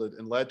 blindfolded,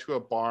 and led to a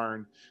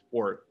barn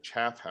or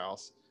chaff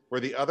house where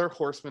the other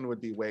horsemen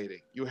would be waiting.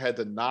 You had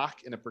to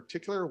knock in a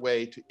particular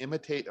way to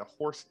imitate a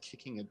horse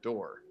kicking a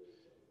door.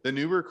 The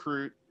new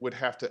recruit would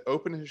have to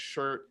open his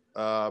shirt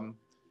to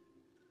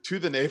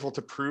the navel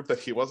to prove that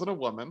he wasn't a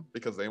woman,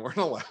 because they weren't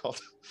allowed.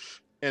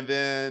 And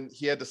then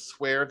he had to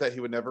swear that he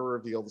would never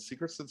reveal the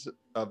secrets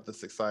of the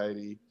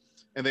society.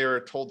 And they were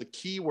told the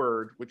key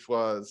word, which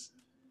was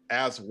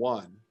as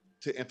one,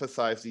 to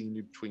emphasize the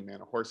union between man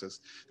and horses.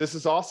 This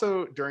is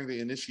also during the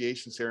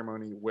initiation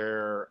ceremony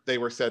where they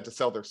were said to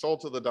sell their soul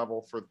to the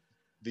devil for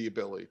the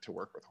ability to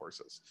work with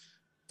horses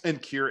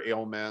and cure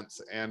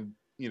ailments and,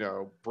 you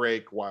know,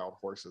 break wild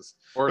horses.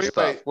 Or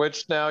stuff,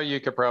 which now you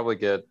could probably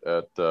get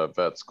at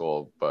vet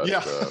school. But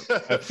yeah.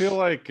 I feel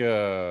like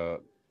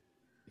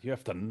you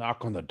have to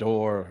knock on the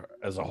door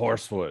as a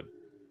horse would.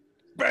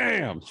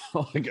 Bam!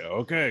 Like,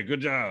 okay,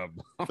 good job.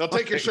 They'll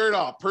take your shirt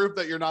off. Prove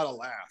that you're not a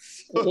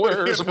lass.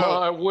 Where's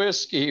my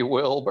whiskey,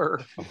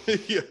 Wilbur?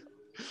 Yeah.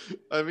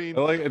 I mean,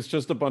 like, it's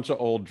just a bunch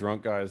of old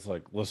drunk guys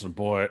like, listen,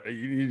 boy,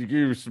 you need to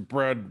give me some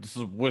bread,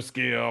 some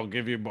whiskey, I'll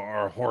give you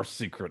our horse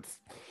secrets.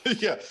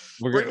 Yeah.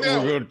 We're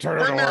gonna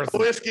turn on a horse.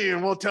 Whiskey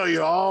and we'll tell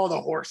you all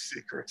the horse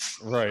secrets.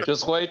 Right.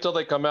 Just wait till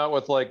they come out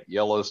with like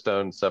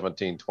Yellowstone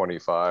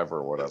 1725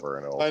 or whatever.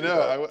 And I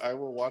know. I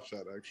will watch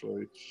that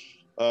actually.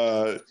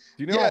 Do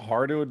you know how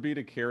hard it would be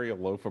to carry a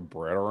loaf of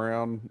bread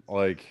around?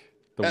 Like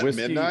the at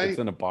whiskey, midnight? It's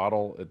in a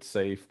bottle, it's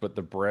safe, but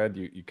the bread,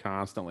 you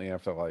constantly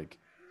have to like.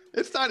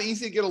 It's not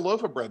easy to get a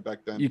loaf of bread back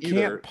then. You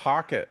can't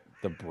pocket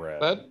the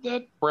bread.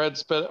 That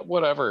bread's been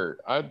whatever.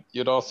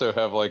 You'd also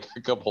have like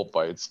a couple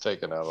bites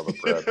taken out of the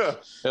bread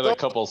and a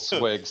couple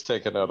swigs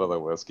taken out of the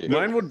whiskey.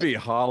 Mine would be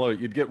hollow.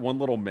 You'd get one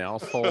little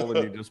mouth hole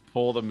and you just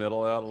pull the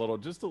middle out a little,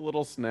 just a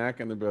little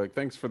snack, and they'd be like,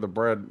 "Thanks for the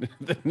bread."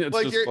 Then it's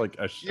like just like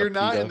you're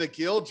not in the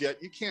guild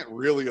yet. You can't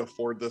really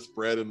afford this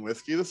bread and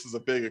whiskey. This is a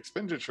big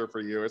expenditure for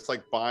you. It's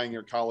like buying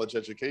your college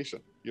education.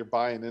 You're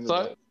buying into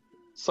that.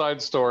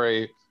 Side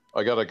story.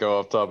 I gotta go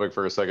off topic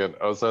for a second.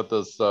 I was at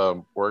this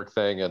work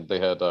thing and they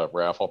had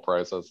raffle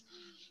prizes,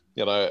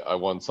 and I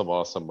won some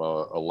awesome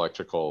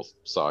electrical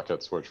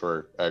sockets, which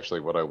were actually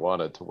what I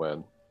wanted to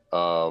win.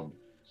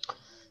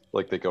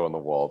 Like they go on the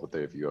wall, but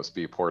they have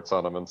USB ports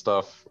on them and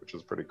stuff, which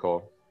is pretty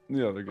cool.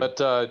 Yeah, they're good.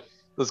 But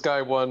this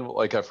guy won,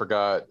 like I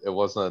forgot, it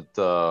wasn't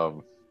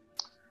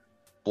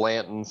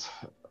Blanton's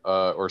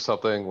or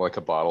something, like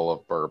a bottle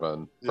of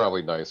bourbon,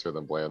 probably nicer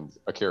than Blanton's.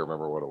 I can't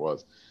remember what it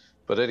was.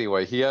 But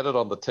anyway, he had it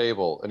on the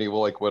table and he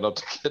like went up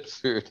to get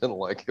food and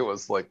like it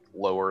was like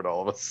lowered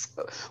all of a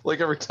sudden.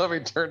 Like every time he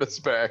turned his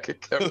back,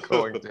 it kept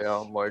going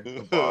down like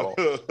the bottle.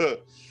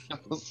 It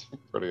was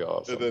pretty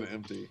awesome. And then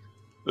empty.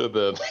 And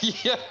then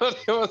yeah,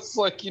 it was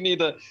like you need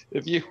to,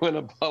 if you win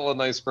a bottle of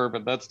nice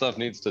bourbon, that stuff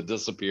needs to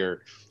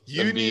disappear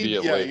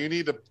immediately. You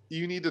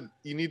need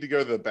to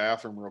go to the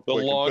bathroom real quick.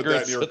 The longer and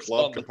put that in your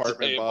glove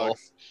compartment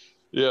box.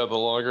 Yeah, the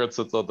longer it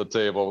sits on the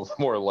table, the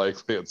more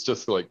likely it's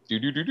just like do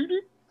do do do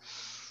do.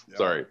 Yeah.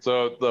 Sorry.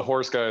 So the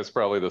horse guy is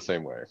probably the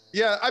same way.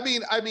 Yeah, I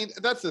mean,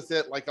 that's just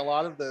it. Like a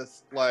lot of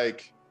this,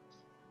 like,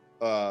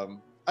 I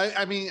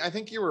mean, I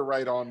think you were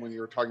right on when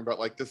you were talking about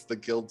like the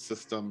guild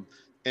system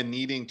and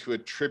needing to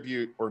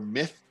attribute or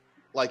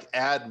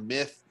add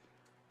myth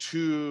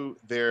to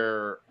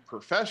their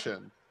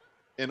profession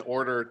in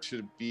order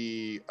to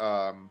be,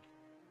 I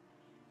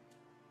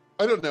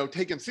don't know,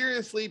 taken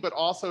seriously, but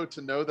also to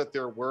know that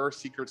there were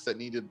secrets that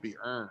needed to be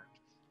earned.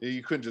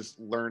 You couldn't just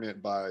learn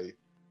it by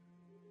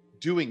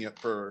doing it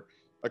for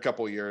a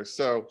couple years.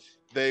 So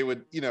they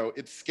would, you know,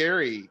 it's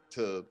scary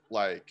to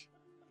like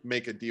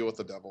make a deal with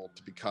the devil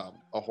to become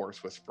a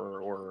horse whisperer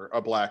or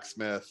a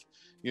blacksmith,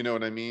 you know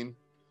what I mean?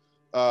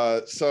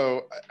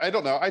 So I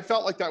don't know, I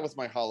felt like that was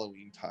my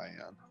Halloween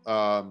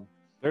tie-in.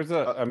 There's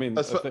I mean,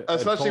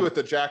 especially with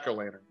the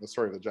jack-o'-lantern, the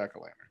story of the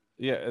jack-o'-lantern.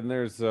 Yeah, and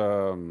there's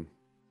a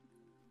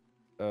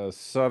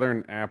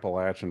Southern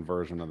Appalachian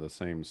version of the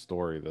same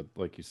story that,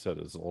 like you said,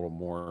 is a little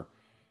more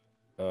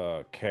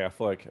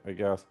Catholic, I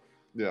guess.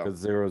 Yeah,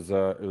 because there was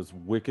it was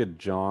Wicked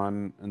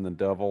John and the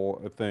Devil,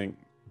 I think,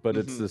 but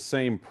it's the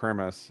same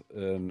premise,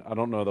 and I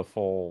don't know the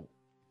full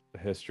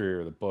history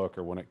or the book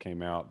or when it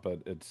came out, but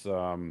it's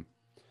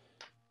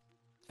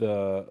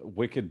the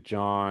Wicked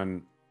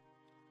John,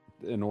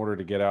 in order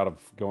to get out of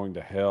going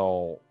to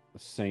hell,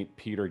 Saint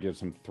Peter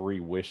gives him 3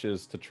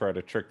 wishes to try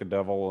to trick the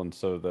devil, and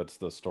so that's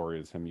the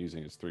story, is him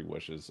using his 3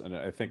 wishes, and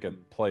I think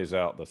it plays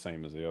out the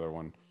same as the other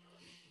one.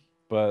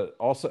 But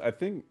also, I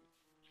don't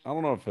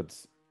know if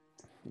it's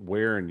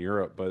where in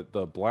Europe, but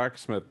the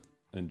blacksmith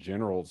in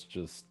general is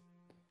just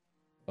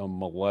a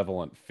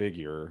malevolent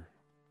figure.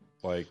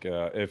 Like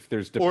if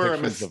there's depictions or a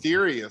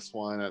mysterious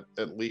one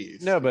at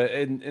least. No, but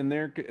in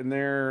their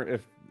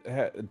if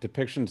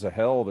depictions of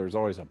hell, there's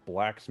always a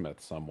blacksmith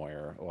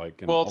somewhere.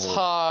 Like it's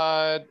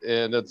hot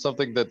and it's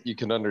something that you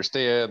can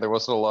understand. There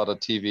wasn't a lot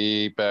of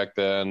TV back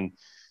then,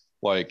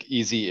 like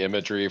easy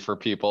imagery for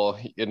people,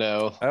 you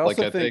know. I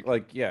also think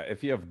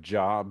if you have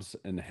jobs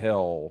in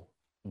hell,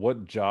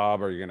 what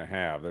job are you going to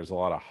have? There's a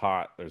lot of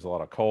there's a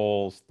lot of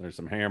coals, there's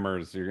some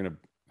hammers. You're going to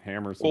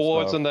hammer some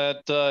stuff. Wasn't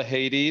that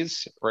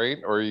Hades, right?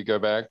 Or you go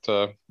back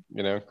to,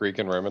 you know, Greek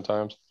and Roman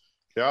times.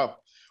 Yeah.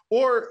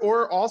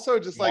 Or also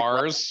just like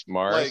Mars.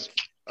 Like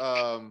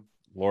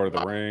Lord of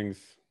the Rings.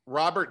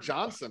 Robert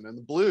Johnson and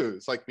the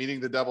Blues, like meeting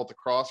the devil at the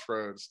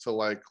crossroads to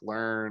like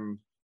learn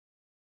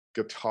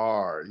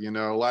guitar, you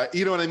know, like,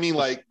 you know what I mean?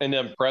 Like an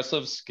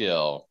impressive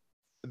skill.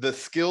 The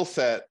skill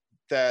set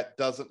that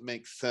doesn't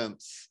make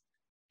sense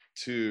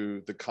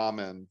to the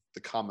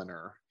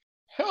commoner.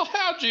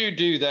 How'd you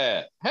do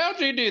that? How'd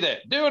you do that?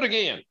 Do it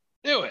again.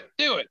 Do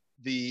it.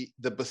 The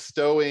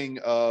bestowing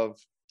of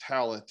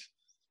talent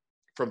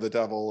from the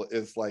devil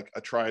is like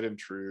a tried and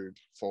true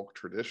folk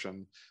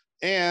tradition.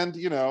 And,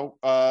 you know,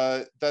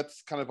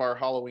 that's kind of our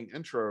Halloween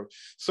intro.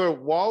 So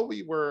while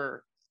we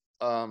were,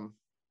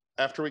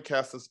 after we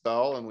cast the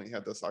spell and we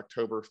had this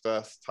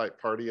Oktoberfest type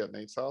party at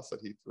Nate's house that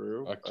he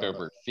threw.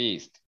 October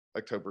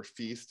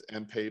Feast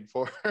and paid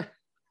for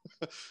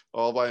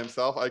all by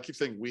himself. I keep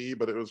saying we,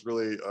 but it was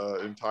really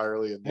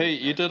entirely. Hey,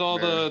 you did all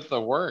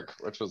the work,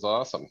 which was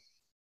awesome.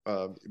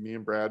 Me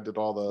and Brad did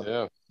all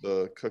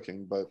the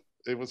cooking, but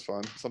it was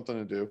fun, something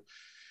to do.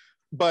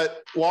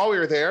 But while we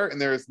were there, and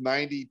there's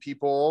 90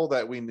 people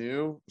that we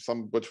knew,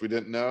 some which we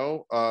didn't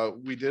know,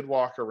 we did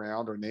walk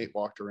around, or Nate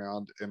walked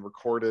around and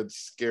recorded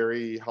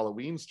scary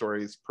Halloween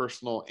stories,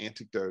 personal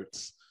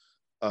anecdotes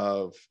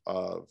of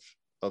the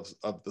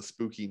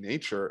spooky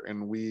nature,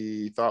 and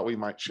we thought we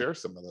might share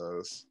some of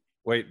those.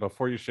 Wait,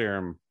 before you share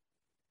them,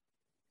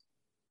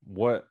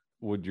 what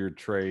would your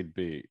trade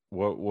be?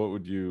 What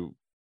would you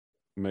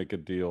make a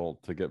deal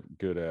to get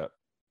good at?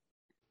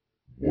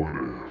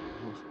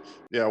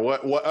 Yeah,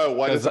 what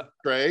is a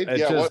trade?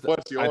 Yeah,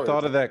 what's yours? I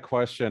thought of that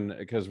question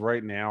because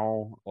right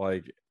now,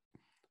 like,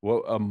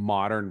 what a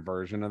modern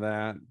version of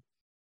that,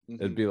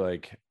 it'd be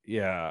like,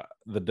 yeah,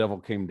 the devil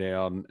came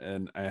down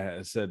and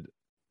I said,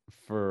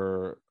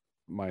 for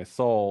my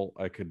soul,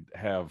 I could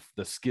have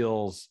the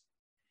skills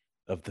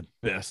of the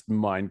best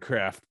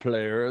Minecraft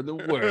player in the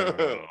world.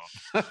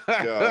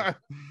 Yeah.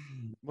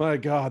 My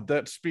God,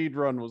 that speed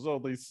run was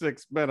only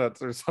 6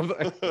 minutes or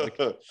something. Like,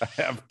 I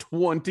have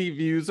 20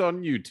 views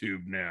on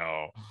YouTube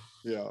now.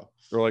 Yeah.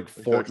 Or like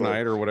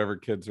Fortnite or whatever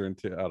kids are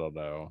into. I don't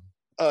know.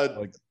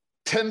 Like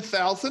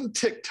 10,000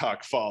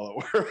 TikTok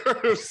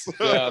followers.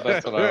 Yeah,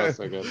 that's what I was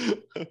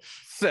thinking.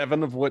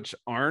 7 of which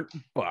aren't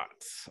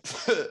bots.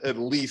 At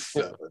least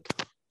 7.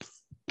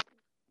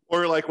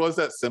 Or like, what was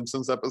that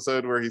Simpsons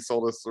episode where he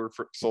sold his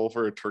soul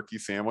for a turkey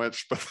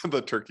sandwich, but the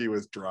turkey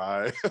was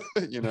dry,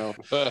 you know?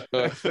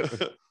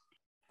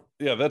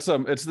 Yeah, that's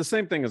it's the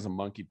same thing as a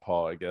monkey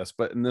paw, I guess.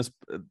 But in this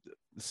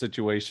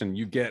situation,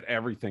 you get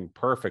everything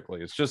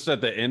perfectly. It's just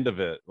at the end of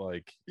it,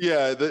 like,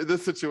 yeah,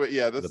 this situation,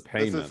 yeah, the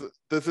payment.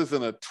 This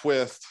isn't a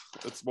twist.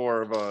 It's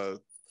more of a.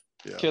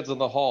 Yeah. Kids in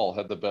the Hall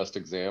had the best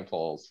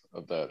examples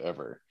of that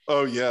ever.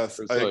 Oh yes,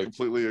 I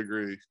completely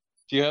agree.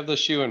 Do you have the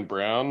shoe in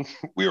brown?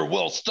 We are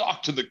well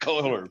stocked in the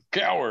color,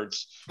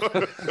 cowards.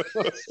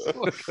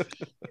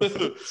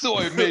 So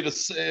I made a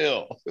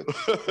sale.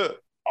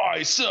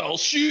 I sell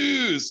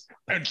shoes,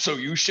 and so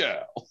you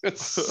shall.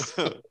 It's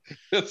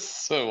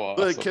so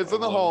awesome. The Kids in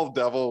the Hall of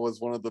Devil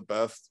was one of the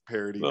best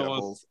parody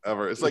devils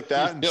ever. It's like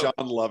that and John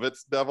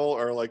Lovett's devil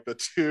are like the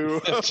two.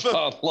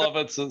 John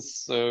Lovett's is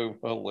so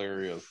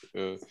hilarious.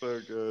 So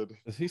good.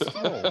 Is he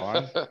still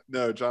alive?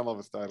 No, John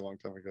Lovitz died a long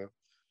time ago.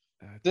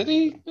 Did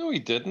he? No, he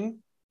didn't.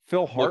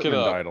 Phil Hartman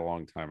died a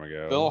long time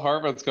ago. Phil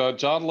Hartman's gone.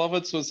 John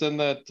Lovitz was in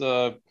that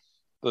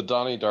the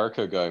Donnie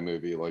Darko guy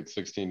movie like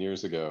 16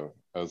 years ago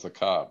as a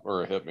cop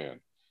or a hitman.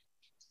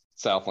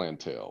 Southland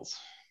Tales.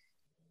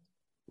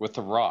 With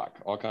The Rock,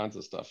 all kinds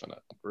of stuff in it.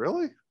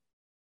 Really?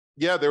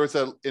 Yeah,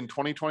 in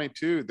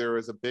 2022, there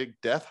was a big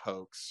death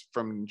hoax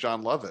from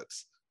John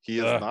Lovitz. He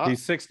is not.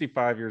 He's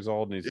 65 years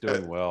old and he's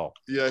doing well.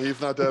 Yeah,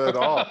 he's not dead at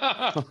all.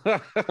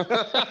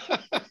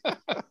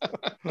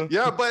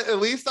 Yeah, but at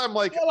least I'm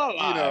like,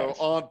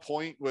 on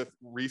point with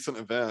recent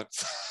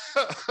events.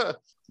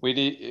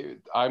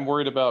 I'm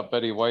worried about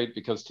Betty White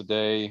because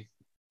today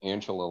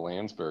Angela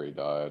Lansbury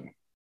died.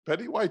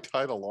 Betty White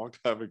died a long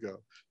time ago,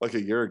 like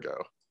a year ago.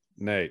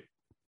 Nate.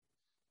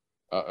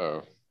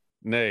 Uh-oh.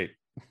 Nate.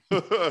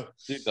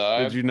 She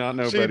died? Did you not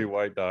know Betty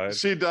White died?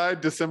 She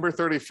died December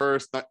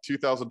 31st,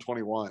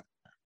 2021.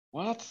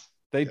 What?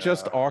 They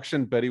just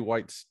auctioned Betty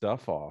White's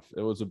stuff off.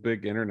 It was a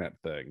big internet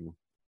thing.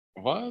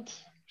 What?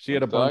 She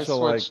had a bunch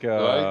of She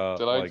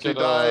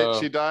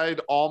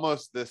died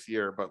almost this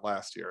year, but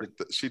last year.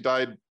 She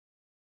died.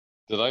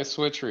 Did I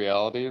switch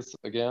realities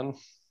again?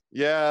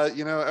 Yeah,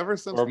 ever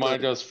since. Or am I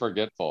just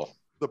forgetful?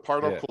 The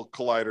particle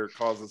collider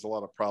causes a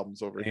lot of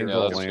problems over here.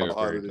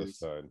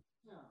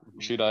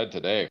 She died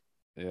today.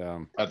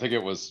 Yeah. I think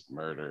it was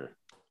murder.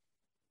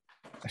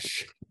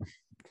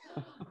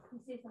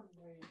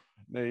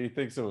 No, he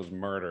thinks it was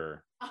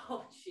murder.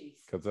 Oh, jeez.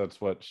 Because that's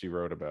what she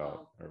wrote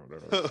about or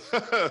whatever.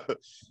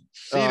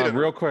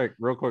 Real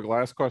quick.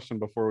 Last question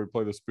before we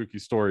play the spooky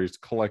stories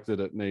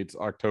collected at Nate's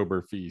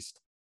October feast.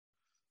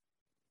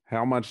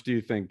 How much do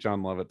you think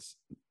John Lovitz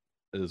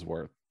is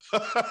worth?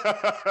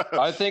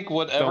 I think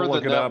whatever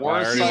the net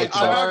worth sites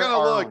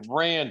are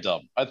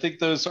random. I think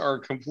those are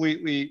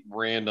completely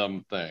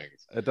random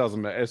things. It doesn't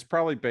matter. It's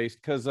probably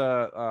based because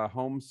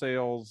home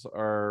sales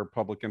are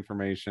public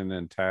information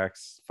and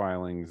tax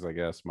filings, I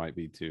guess, might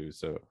be too.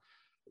 So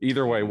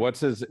either way,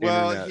 what's his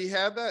internet? He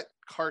had that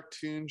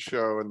cartoon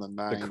show in the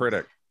 90s. The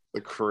Critic.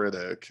 the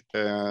critic,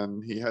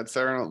 and he had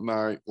Saturday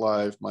Night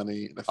Live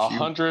money and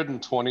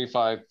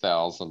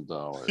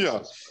 $125,000.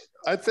 Yeah,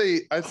 I'd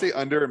say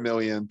under $1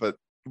 million, but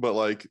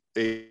like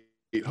 $800,000.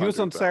 He was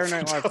on Saturday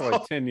Night Live for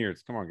like 10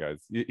 years. Come on, guys.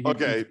 He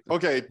made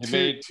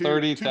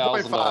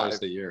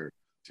 $30,000 a year.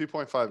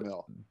 2.5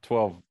 mil.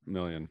 12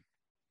 million.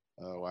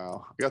 Oh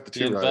wow! You got the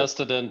two. He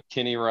invested in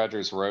Kenny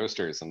Rogers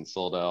Roasters and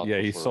sold out. Yeah,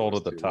 he sold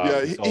at the top.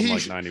 Yeah, he sold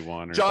like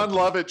 91. Or John something.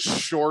 Lovett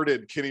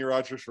shorted Kenny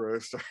Rogers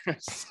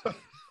Roasters.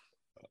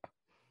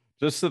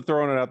 Just to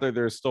throwing it out there,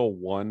 there's still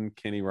one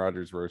Kenny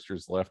Rogers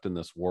Roasters left in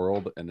this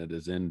world, and it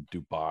is in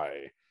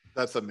Dubai.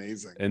 That's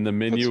amazing. And the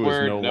menu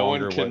is no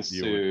longer what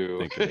sue. you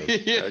would think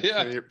it is.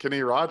 Yeah.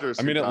 Kenny Rogers.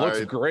 I mean, it looks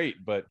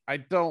great, but I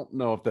don't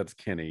know if that's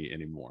Kenny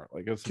anymore.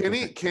 Like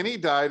Kenny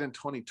died in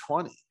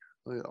 2020.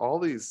 All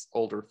these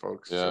older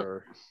folks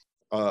are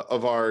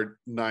of our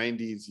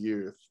 90s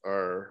youth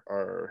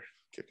are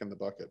kicking the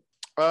bucket.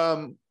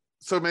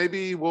 So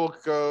maybe we'll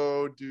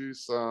go do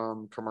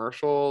some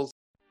commercials.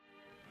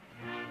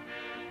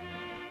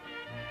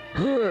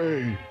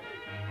 Hey,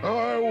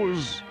 I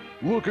was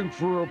looking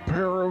for a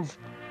pair of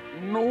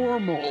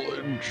normal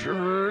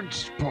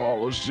insurance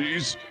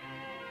policies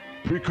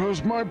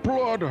because my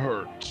blood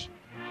hurts.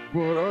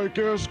 But I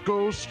guess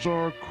ghosts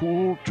are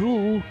cool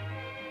too.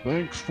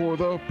 Thanks for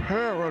the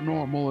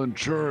paranormal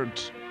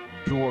insurance,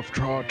 Dwarf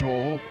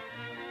Trottle.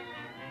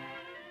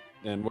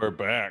 And we're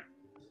back.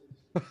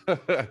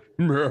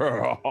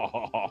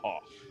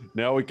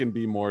 Now we can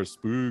be more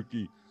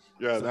spooky.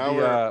 Yeah, so now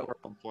we're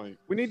on point.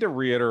 We need to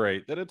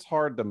reiterate that it's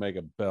hard to make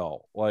a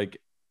bell.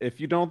 Like, if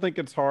you don't think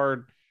it's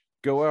hard,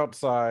 go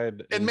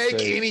outside and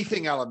make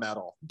anything out of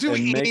metal. Do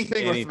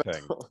anything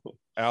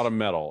out of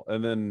metal,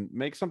 and then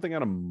make something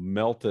out of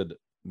melted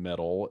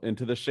metal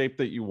into the shape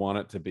that you want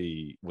it to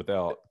be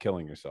without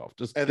killing yourself.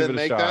 Just and give then it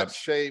a make shot. That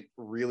shape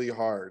really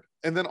hard.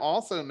 And then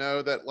also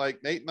know that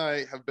like Nate and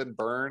I have been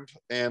burned,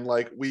 and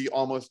like we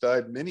almost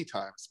died many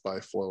times by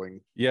flowing.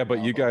 Yeah,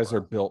 but you guys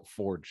are built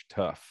forged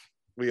tough.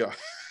 We are.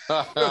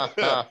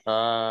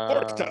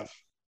 Forged tough.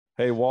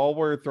 Hey, while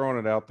we're throwing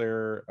it out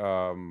there,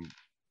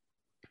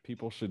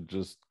 people should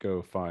just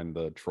go find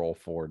the Troll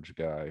Forge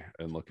guy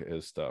and look at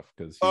his stuff,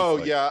 because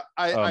he's a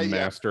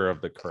master of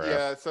the craft.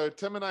 Yeah, so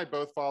Tim and I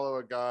both follow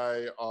a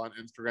guy on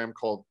Instagram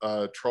called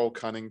Troll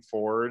Cunning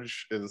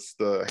Forge is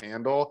the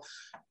handle.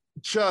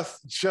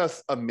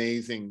 Just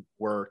amazing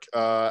work.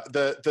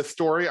 The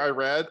story I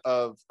read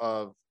of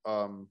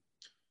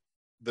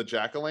the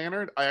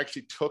jack-o'-lantern, I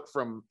actually took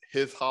from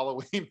his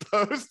Halloween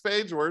post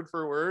page word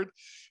for word.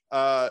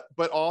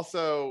 But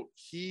also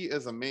he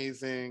is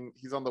amazing.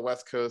 He's on the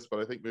West Coast, but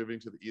I think moving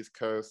to the East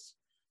Coast.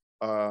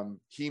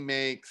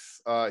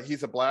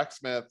 He's a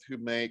blacksmith who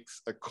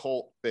makes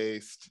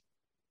occult-based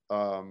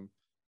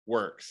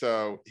work.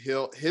 So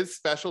his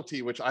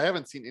specialty, which I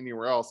haven't seen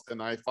anywhere else,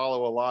 and I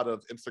follow a lot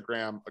of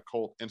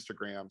occult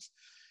Instagrams,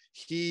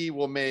 he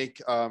will make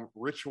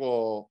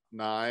ritual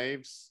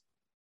knives,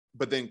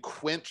 but then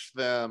quench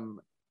them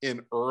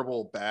in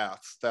herbal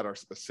baths that are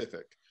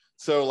specific.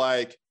 So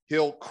like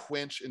he'll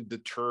quench in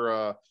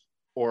datura,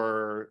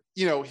 or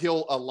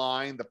he'll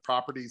align the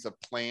properties of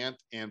plant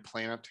and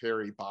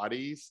planetary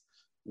bodies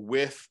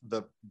with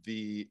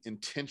the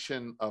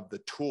intention of the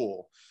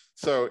tool.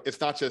 So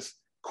it's not just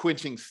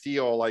quenching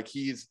steel, like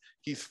he's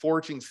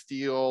forging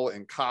steel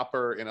and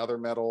copper and other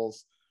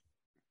metals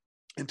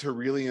into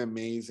really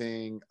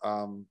amazing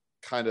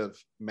kind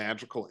of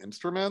magical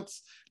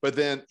instruments, but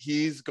then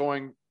he's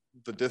going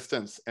the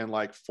distance and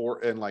like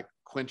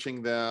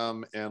quenching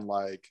them and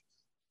like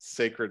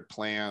sacred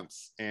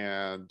plants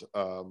and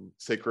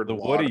sacred the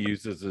water. Wood he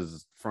uses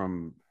is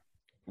from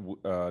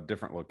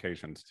different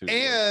locations too.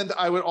 And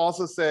I would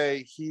also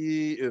say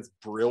he is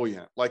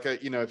brilliant. Like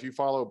if you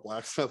follow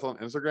Blacksmith on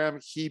Instagram,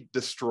 he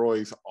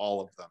destroys all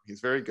of them.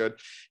 He's very good.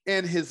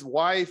 And his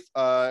wife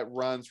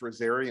runs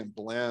Rosarian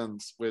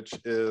Blends, which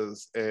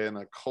is an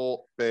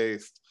occult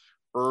based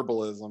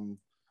herbalism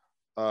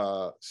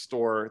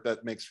store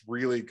that makes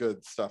really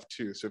good stuff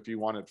too. So if you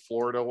wanted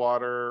Florida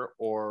water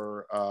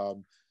or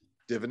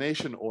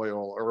divination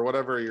oil or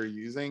whatever you're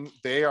using,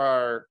 they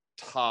are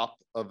top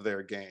of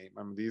their game.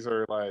 I mean, these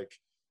are like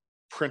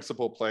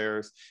principal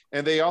players.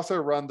 And they also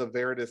run the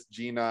Veritas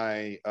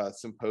Genii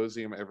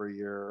symposium every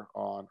year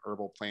on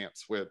herbal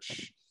plants,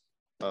 which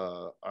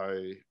I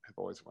have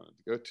always wanted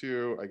to go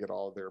to. I get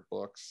all of their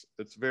books.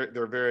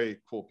 They're very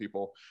cool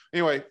people.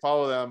 Anyway,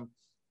 follow them.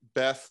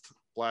 Best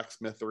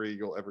blacksmithery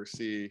you'll ever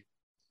see.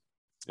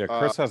 Yeah,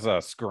 Chris has a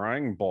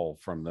scrying bowl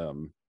from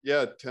them.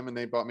 Yeah, Tim and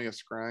Nate bought me a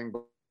scrying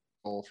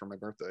bowl for my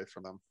birthday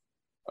from them.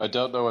 I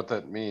don't know what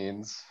that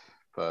means,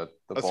 but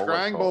a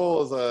scrying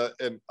bowl is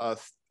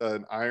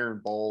an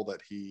iron bowl that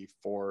he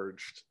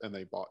forged, and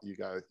they bought you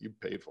guys. You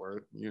paid for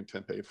it. You and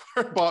Tim paid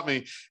for it. Bought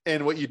me.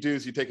 And what you do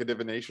is you take a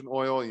divination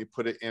oil and you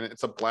put it in.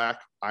 It's a black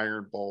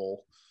iron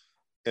bowl,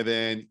 and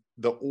then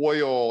the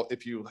oil,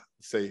 if you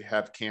say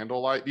have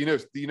candlelight, do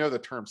you know the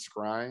term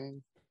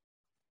scrying?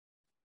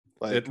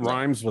 Like, it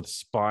rhymes with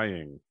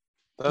spying.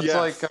 That's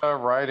like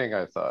writing,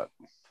 I thought.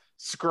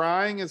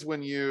 Scrying is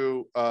when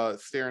you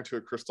stare into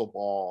a crystal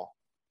ball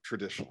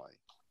traditionally.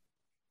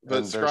 But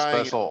and there's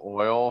special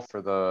oil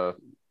for the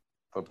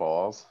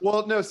balls.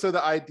 Well, no. So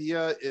the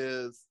idea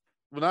is,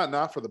 well,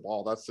 not for the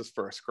ball. That's just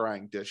for a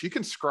scrying dish. You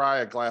can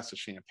scry a glass of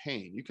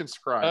champagne. You can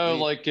scry. Oh,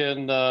 like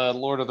in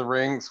Lord of the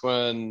Rings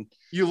when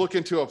you look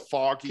into a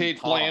foggy Kate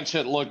pond.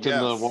 Blanchett looked in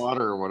the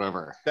water or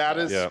whatever. That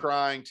is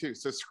scrying too.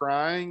 So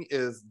scrying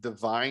is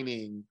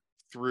divining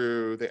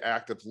through the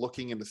act of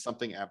looking into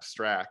something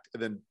abstract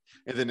and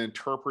then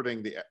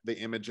interpreting the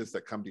images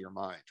that come to your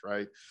mind,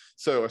 right?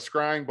 So a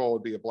scrying bowl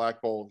would be a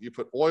black bowl. You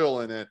put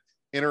oil in it,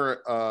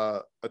 enter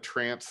a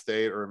trance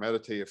state or a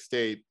meditative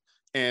state,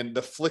 and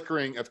the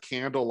flickering of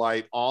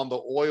candlelight on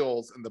the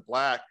oils in the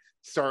black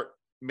start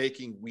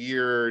making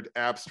weird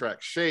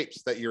abstract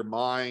shapes that your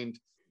mind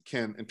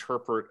can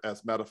interpret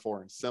as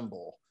metaphor and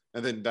symbol.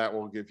 And then that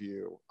will give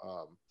you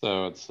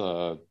so it's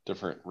a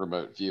different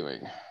remote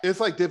viewing. It's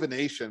like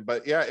divination,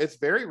 but yeah, it's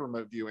very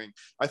remote viewing.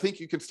 I think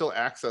you can still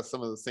access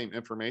some of the same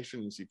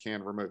information as you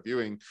can remote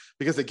viewing,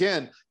 because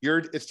again,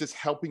 it's just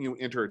helping you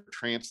enter a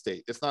trance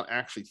state. It's not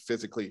actually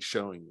physically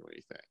showing you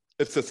anything.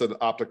 It's just an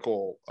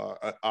optical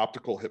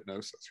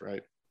hypnosis,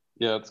 right?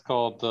 Yeah, it's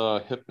called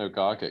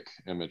hypnagogic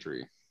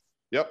imagery.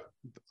 Yep.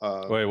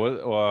 Wait,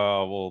 what?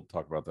 We'll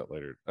talk about that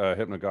later.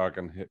 Hypnagogic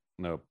and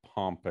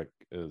hypnopompic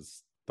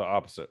is the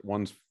opposite.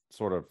 One's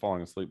sort of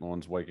falling asleep and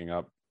one's waking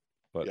up,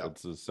 but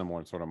it's a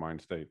similar sort of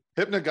mind state.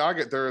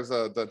 Hypnagogic, there is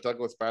the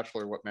Douglas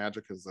Batchelor, What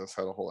Magic Is This,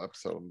 had a whole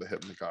episode on the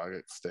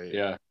hypnagogic state.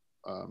 Yeah.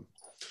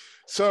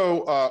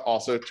 So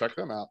also check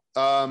them out.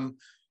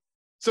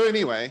 So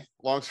anyway,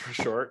 long story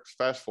short,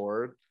 fast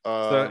forward.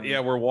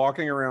 We're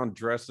walking around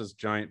dressed as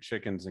giant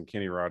chickens and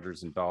Kenny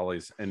Rogers and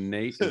dollies, and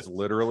Nate is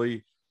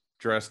literally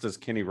dressed as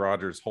Kenny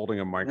Rogers, holding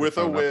a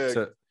microphone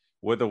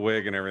with a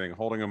wig and everything,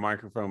 holding a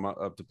microphone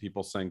up to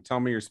people saying, tell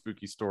me your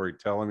spooky story,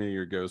 tell me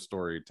your ghost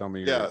story, tell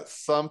me your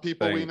some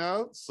people thing. We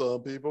know,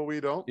 some people we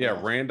don't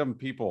know. Random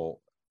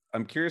people.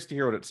 I'm curious to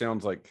hear what it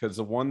sounds like, because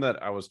the one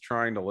that I was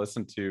trying to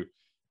listen to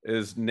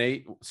is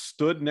Nate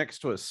stood next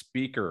to a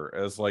speaker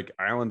as like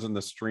Islands in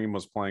the Stream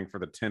was playing for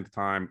the 10th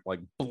time,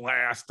 like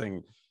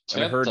blasting.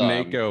 And I heard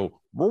Nate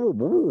go,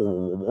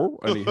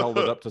 and he held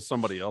it up to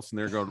somebody else, and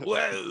they're going, but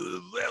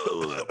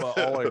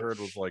all I heard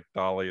was like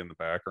Dolly in the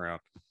background.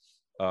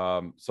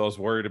 So I was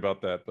worried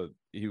about that, but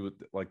he would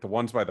like the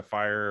ones by the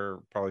fire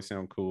probably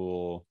sound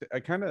cool.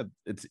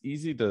 It's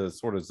easy to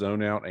sort of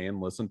zone out and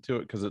listen to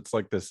it because it's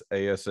like this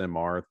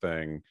ASMR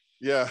thing.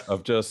 Yeah.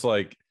 Of just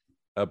like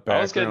a background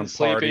I was getting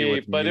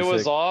sleepy, but it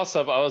was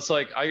awesome. I was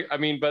like, I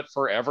mean, but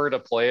forever to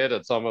play it,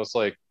 it's almost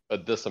like a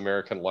This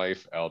American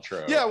Life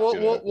outro. Yeah,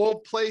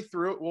 we'll play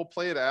through it. We'll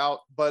play it out,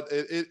 but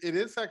it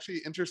is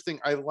actually interesting.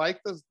 I like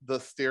the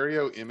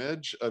stereo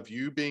image of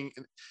you being.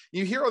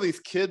 You hear all these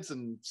kids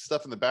and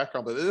stuff in the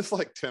background, but it is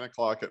like 10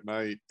 o'clock at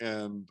night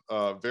and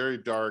very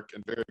dark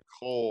and very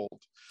cold.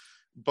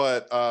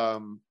 But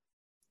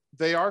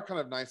they are kind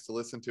of nice to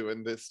listen to,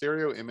 and the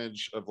stereo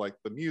image of like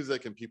the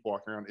music and people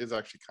walking around is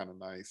actually kind of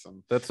nice.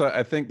 And that's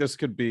I think this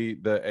could be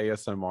the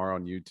ASMR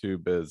on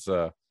YouTube is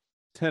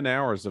 10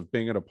 hours of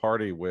being at a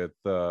party with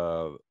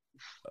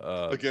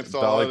Against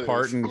Dolly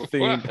Parton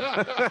themed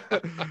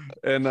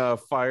and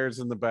fires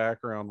in the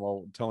background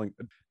while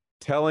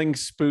telling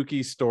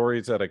spooky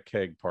stories at a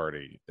keg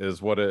party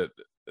is what it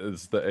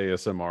is. The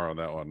ASMR on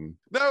that one.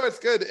 No, it's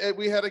good.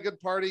 We had a good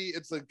party.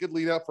 It's a good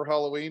lead up for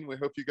Halloween. We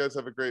hope you guys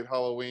have a great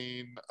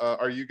Halloween.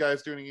 Are you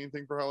guys doing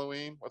anything for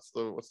Halloween? What's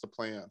the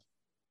plan?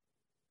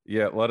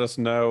 Yeah, let us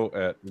know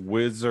at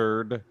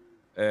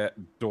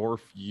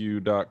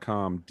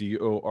wizard@dorfyou.com,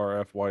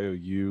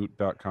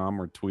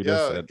 DORFYOU.com, or tweet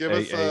us at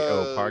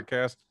AAO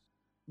podcast.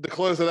 To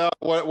close it out,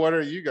 what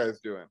are you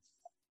guys doing?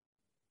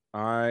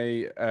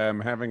 I am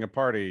having a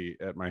party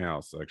at my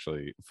house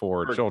actually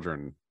for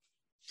children.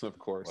 Of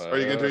course. Are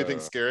you gonna do anything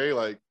scary,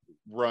 like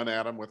run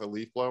at them with a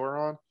leaf blower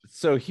on?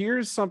 So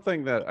here's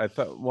something that I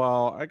thought,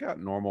 well, I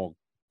got normal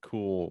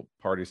cool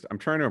parties. I'm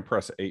trying to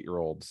impress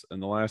 8-year-olds, and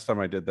the last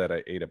time I did that,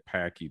 I ate a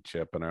Packy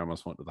chip and I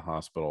almost went to the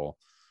hospital.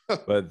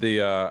 But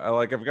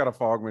I've got a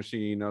fog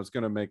machine. I was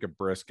gonna make a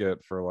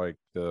brisket for like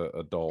the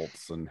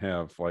adults and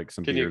have like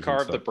some. Can you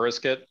carve the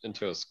brisket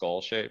into a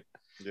skull shape?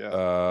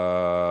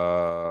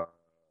 Yeah.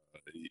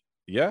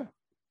 Yeah,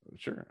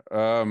 sure.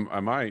 I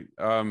might.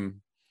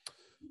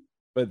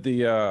 But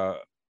I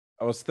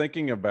was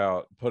thinking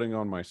about putting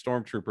on my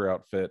stormtrooper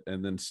outfit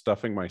and then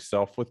stuffing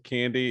myself with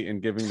candy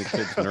and giving the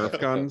kids Nerf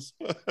guns.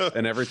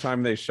 And every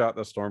time they shot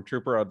the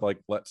stormtrooper, I'd like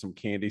let some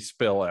candy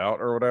spill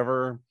out or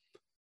whatever.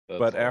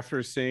 But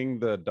after seeing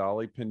the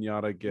Dolly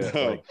pinata get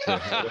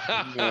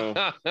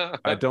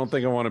I don't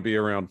think I want to be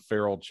around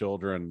feral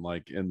children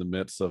like in the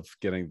midst of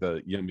getting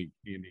the yummy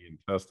candy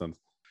intestines.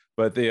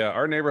 But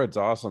our neighborhood's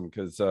awesome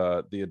because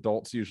the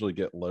adults usually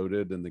get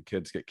loaded and the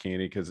kids get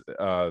candy because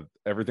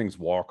everything's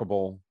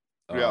walkable.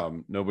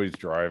 Nobody's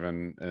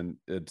driving, and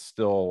it's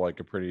still like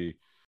a pretty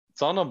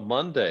It's on a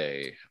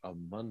Monday.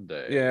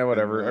 Yeah,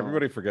 whatever.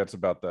 Everybody forgets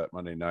about that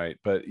Monday night.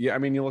 But yeah, I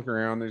mean, you look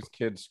around, there's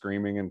kids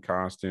screaming in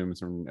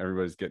costumes and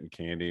everybody's getting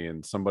candy,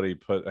 and somebody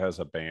has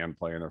a band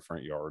playing in their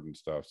front yard and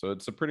stuff. So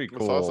it's a pretty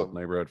cool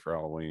neighborhood for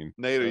Halloween.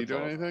 Nate, are you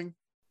doing anything?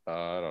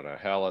 I don't know.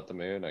 Howl at the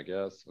Moon, I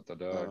guess, with the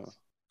dogs.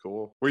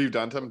 Cool. Were you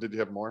done, Tim? Did you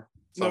have more?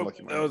 Nope,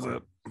 that was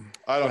it.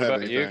 I don't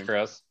have anything. You,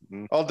 Chris?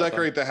 I'll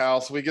decorate the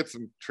house. We get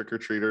some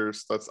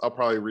trick-or-treaters. I'll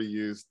probably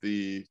reuse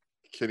the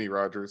Kenny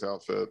Rogers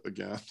outfit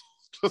again.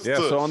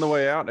 So on the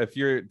way out, if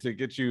you're to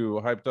get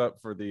you hyped up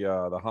for the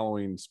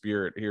Halloween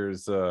spirit,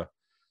 here's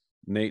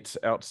Nate's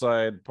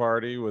outside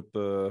party with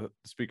the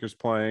speakers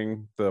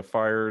playing, the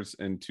fires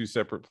in 2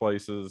 separate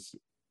places,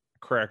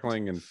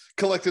 crackling and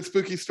collected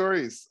spooky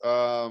stories.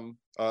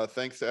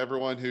 Thanks to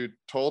everyone who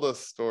told us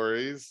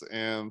stories,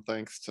 and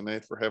thanks to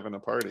Nate for having a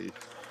party.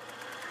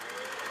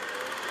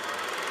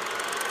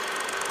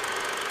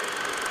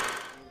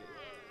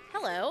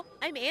 Hello,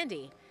 I'm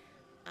Andy.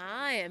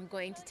 I am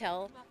going to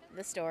tell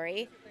the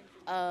story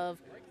of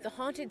the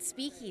haunted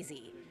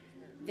speakeasy.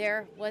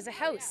 There was a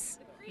house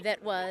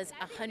that was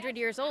 100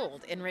 years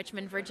old in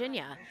Richmond,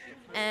 Virginia,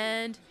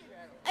 and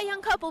a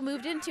young couple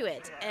moved into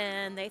it,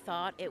 and they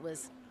thought it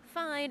was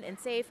fine and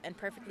safe and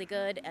perfectly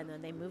good, and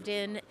then they moved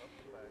in,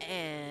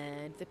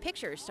 and the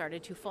pictures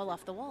started to fall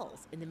off the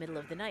walls in the middle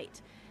of the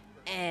night,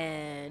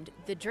 and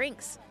the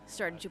drinks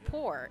started to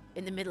pour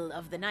in the middle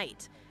of the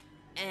night,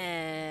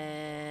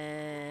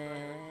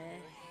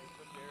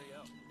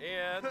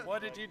 And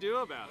what did you do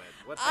about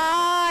it?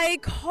 I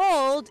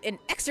called an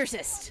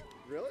exorcist.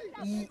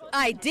 Really?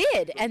 I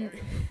did, and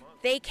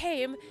they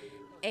came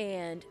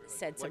and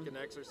said like an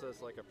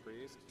exorcist, like a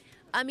priest?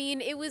 I mean,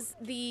 it was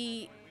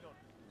the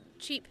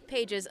cheap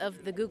pages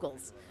of the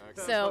Googles,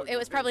 so it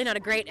was probably not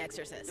a great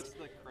exorcist.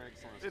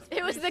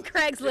 It was the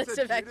Craigslist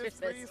of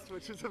exorcists.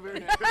 Which is a very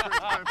different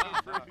type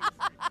of priest.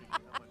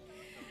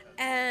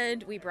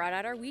 And we brought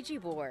out our Ouija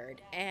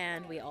board,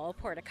 and we all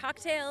poured a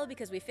cocktail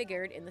because we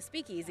figured in the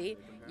speakeasy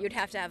you'd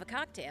have to have a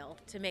cocktail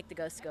to make the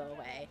ghosts go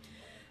away.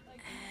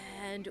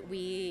 And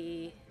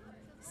we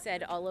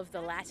said all of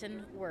the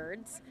Latin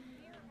words,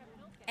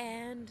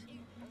 and...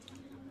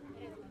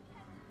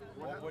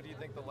 What do you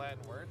think the Latin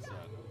words said?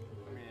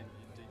 I mean,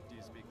 do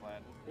you speak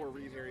Latin? Or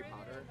read Harry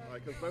Potter?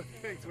 Because both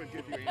things would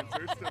give you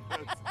answers to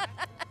this.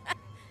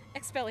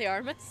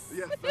 Expelliarmus.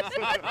 Yes.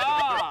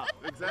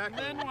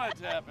 Exactly. And then what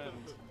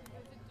happened?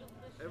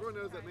 Everyone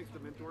knows that makes the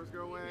mentors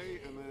go away,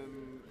 and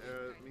then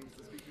it means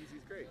the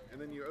speakeasy's great.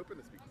 And then you open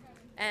the speakeasy.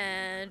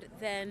 And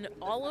then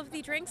all of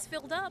the drinks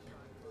filled up,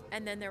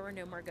 and then there were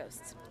no more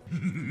ghosts.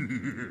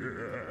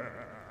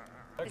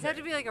 Does it have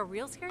to be like a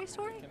real scary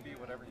story? It can be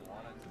whatever you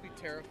want. It could be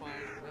terrifying.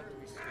 It doesn't have to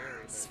be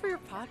scary. Is this for your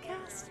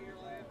podcast?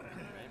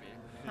 Maybe.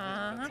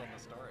 Uh-huh. Depends on the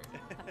story.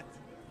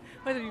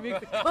 Whether you make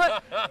the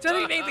cut, whether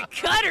you make the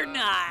cut or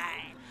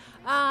not.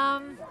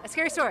 A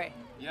scary story.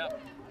 Yep.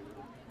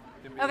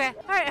 Okay.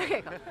 All right.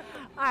 Okay. Cool.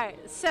 All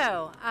right.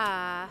 So,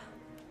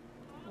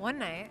 one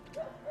night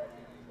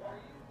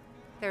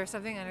there was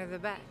something under the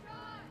bed.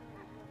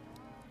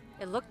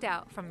 It looked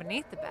out from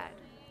beneath the bed,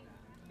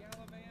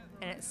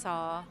 and it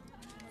saw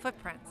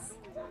footprints.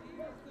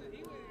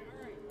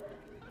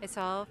 It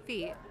saw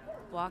feet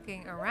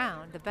walking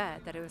around the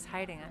bed that it was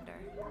hiding under.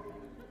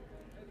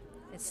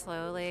 It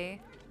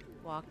slowly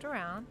walked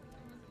around,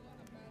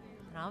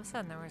 and all of a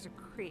sudden there was a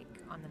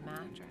creak on the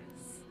mattress.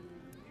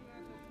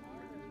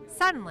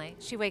 Suddenly,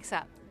 she wakes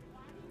up.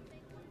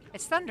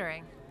 It's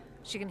thundering.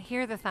 She can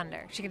hear the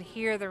thunder. She can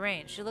hear the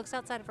rain. She looks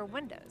outside of her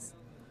windows.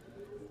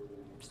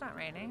 It's not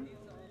raining.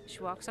 She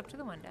walks up to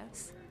the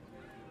windows.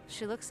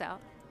 She looks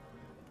out.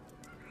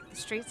 The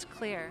street's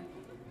clear.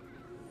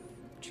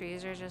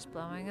 Trees are just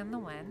blowing in the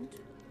wind.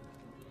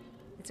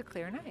 It's a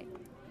clear night,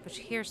 but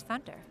she hears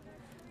thunder.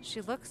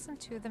 She looks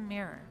into the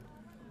mirror.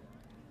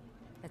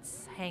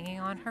 It's hanging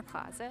on her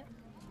closet,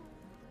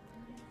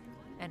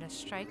 and a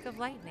strike of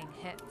lightning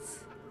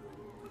hits.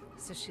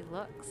 So she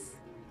looks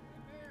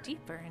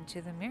deeper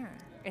into the mirror.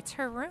 It's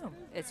her room.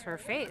 It's her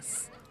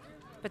face.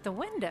 But the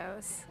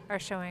windows are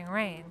showing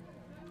rain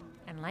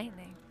and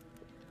lightning.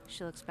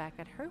 She looks back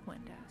at her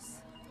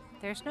windows.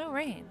 There's no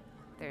rain.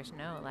 There's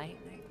no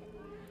lightning.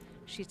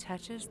 She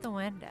touches the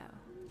window.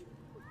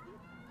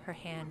 Her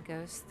hand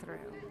goes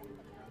through.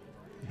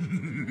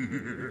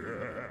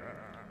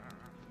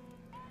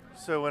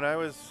 So when I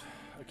was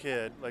a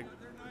kid, like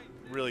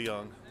really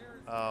young,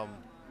 I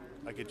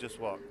could just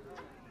walk.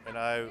 And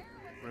I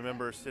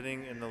remember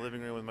sitting in the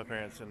living room with my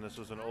parents, and this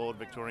was an old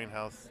Victorian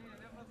house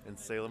in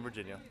Salem,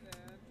 Virginia.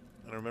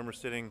 And I remember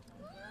sitting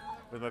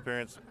with my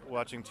parents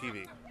watching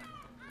TV.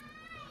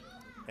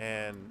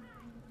 And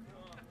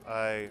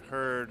I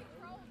heard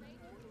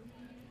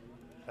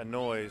a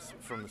noise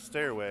from the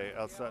stairway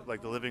outside,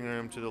 like the living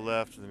room to the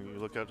left, and then you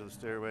look out to the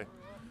stairway.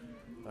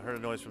 I heard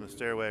a noise from the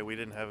stairway. We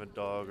didn't have a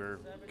dog or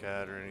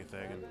cat or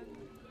anything, and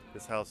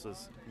this house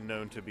was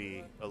known to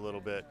be a little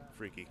bit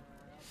freaky.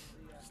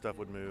 Stuff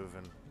would move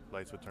and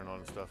lights would turn on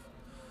and stuff.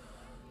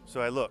 So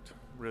I looked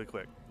really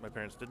quick. My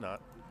parents did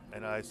not,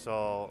 and I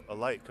saw a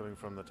light coming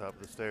from the top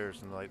of the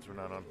stairs, and the lights were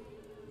not on.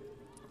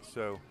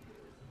 So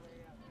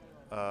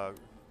a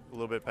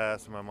little bit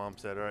passed, and my mom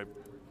said, "All right,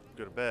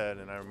 go to bed."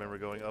 And I remember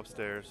going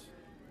upstairs,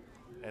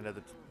 and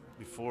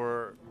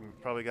before we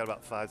probably got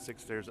about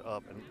 5-6 stairs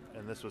up,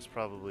 and this was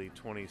probably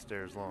 20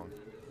 stairs long.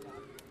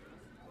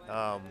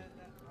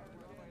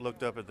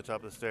 Looked up at the top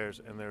of the stairs,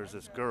 and there was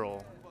this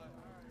girl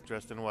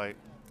dressed in white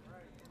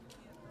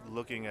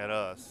looking at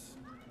us.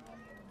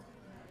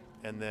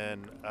 And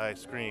then I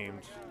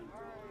screamed.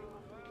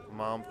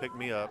 Mom picked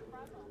me up,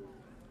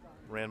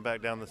 ran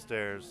back down the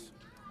stairs,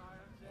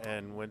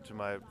 and went to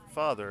my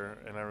father.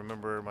 And I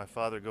remember my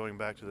father going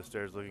back to the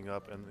stairs, looking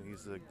up, and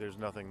he's like, "There's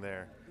nothing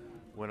there."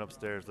 Went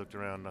upstairs, looked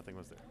around, nothing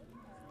was there.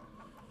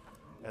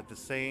 At the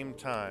same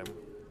time,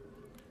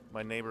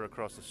 my neighbor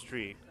across the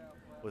street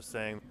was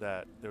saying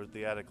that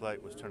the attic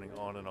light was turning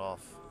on and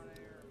off,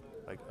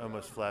 like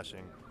almost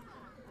flashing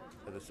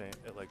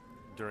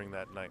during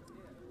that night.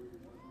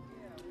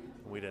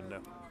 We didn't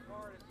know.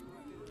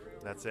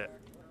 That's it.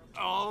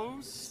 Oh,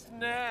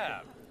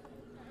 snap.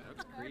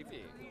 That's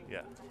creepy.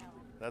 Yeah.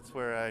 That's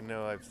where I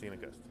know I've seen a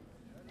ghost.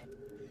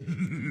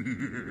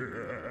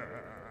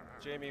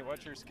 Jamie,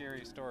 what's your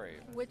scary story?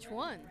 Which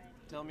one?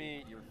 Tell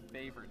me your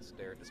favorite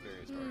scary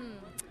story.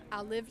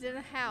 I lived in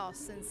a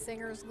house in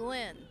Singer's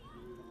Glen,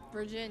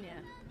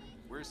 Virginia.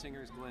 Where's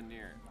Singer's Glen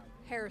near?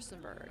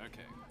 Harrisonburg.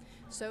 Okay.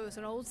 So it was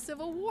an old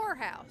Civil War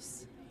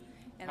house.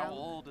 And How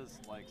old is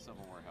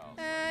Civil War house?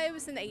 It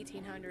was in the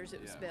 1800s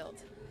it was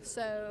built.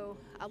 So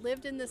I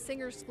lived in the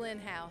Singer's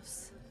Glen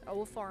house,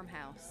 old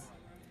farmhouse.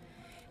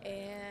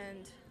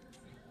 And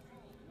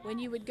when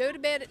you would go to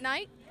bed at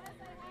night,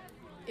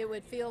 it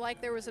would feel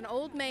like there was an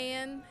old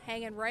man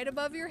hanging right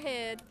above your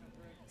head,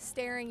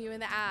 staring you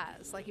in the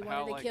eyes, like he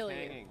wanted to kill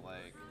hanging, you.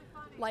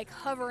 Like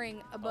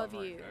hovering above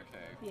you.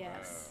 Okay.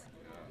 Yes.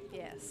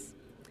 Yes.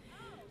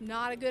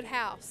 Not a good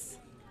house.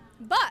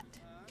 But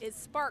it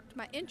sparked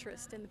my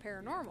interest in the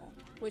paranormal,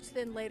 which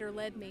then later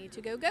led me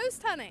to go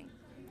ghost hunting.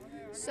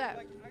 So.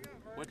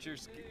 What's your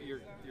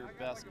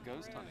best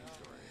ghost hunting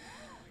story?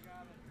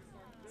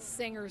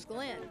 Singer's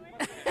Glen.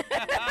 This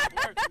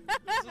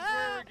is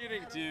where we're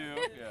getting to.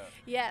 Yeah.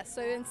 Yes,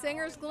 so in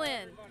Singer's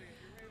Glen,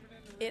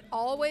 it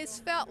always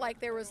felt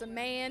like there was a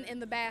man in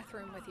the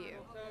bathroom with you.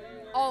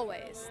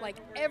 Always. Like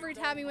every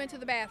time you went to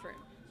the bathroom.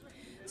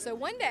 So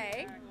one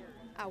day,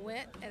 I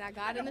went and I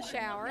got in the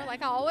shower,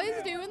 like I always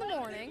do in the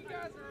morning.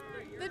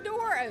 The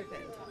door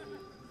opened.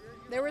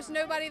 There was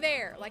nobody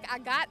there. Like I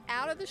got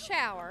out of the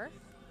shower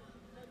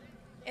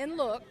and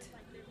looked.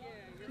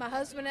 My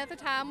husband at the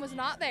time was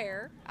not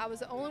there. I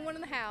was the only one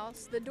in the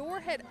house. The door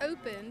had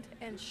opened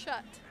and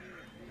shut.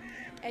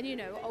 And you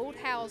know, old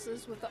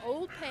houses with the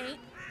old paint,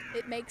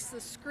 it makes the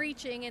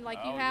screeching and like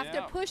you have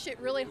to push it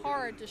really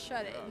hard to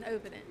shut it and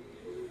open it.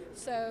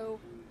 So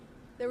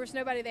there was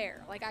nobody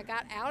there. Like I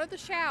got out of the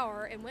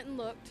shower and went and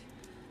looked.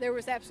 There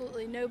was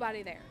absolutely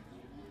nobody there.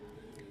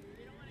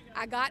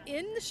 I got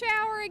in the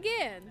shower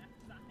again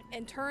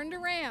and turned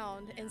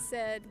around and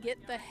said,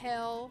 "Get the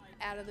hell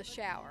out of the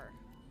shower."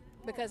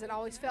 Because it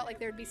always felt like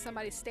there'd be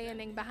somebody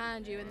standing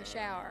behind you in the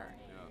shower.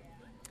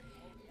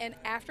 And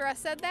after I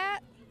said that,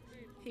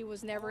 he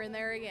was never in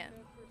there again.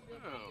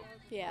 Oh,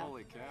 yeah.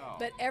 Holy cow.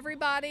 But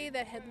everybody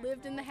that had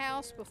lived in the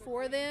house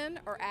before then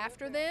or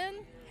after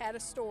then had a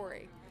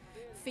story.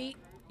 Feet,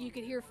 you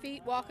could hear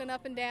feet walking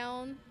up and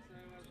down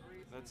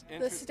That's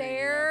the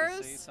stairs. You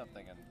had to say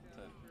something and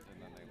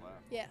then they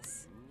left.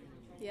 Yes.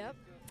 Yep.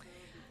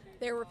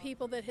 There were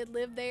people that had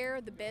lived there.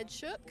 The bed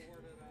shook.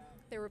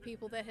 There were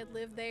people that had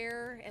lived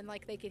there, and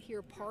like they could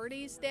hear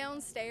parties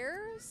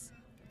downstairs.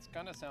 It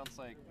kind of sounds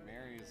like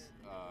Mary's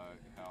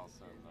house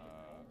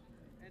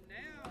in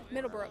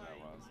Middlebrook.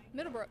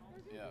 Middlebrook.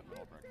 Yeah,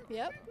 Middlebrook.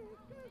 Yep.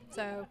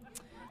 So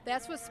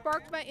that's what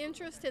sparked my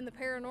interest in the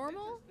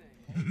paranormal.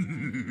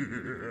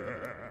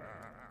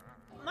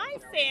 My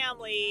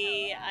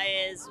family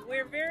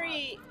we're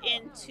very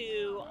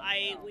into,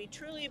 we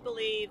truly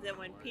believe that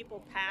when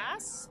people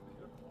pass,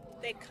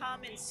 they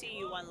come and see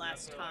you one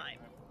last time.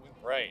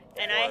 Right.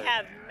 And I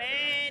have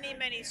many,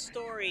 many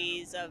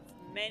stories of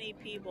many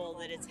people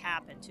that it's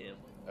happened to.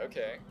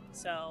 Okay.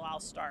 So I'll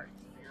start.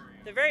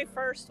 The very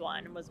first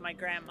one was my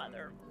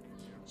grandmother.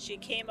 She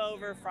came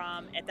over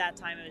from, at that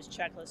time it was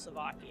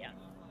Czechoslovakia.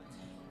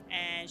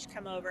 And she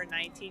came over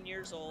 19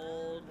 years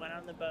old, went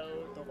on the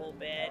boat the whole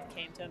bit,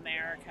 came to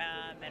America,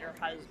 met her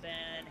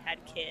husband,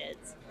 had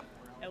kids.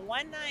 And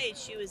one night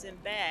she was in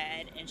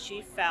bed and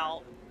she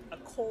felt a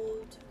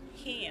cold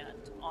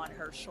hand on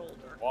her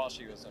shoulder. While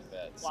she was in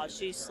bed. While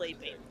she's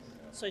sleeping.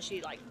 So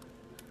she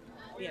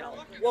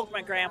woke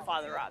my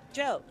grandfather up.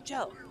 Joe,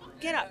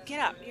 get up.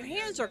 Your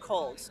hands are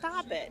cold.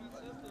 Stop it.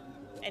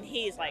 And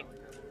he's like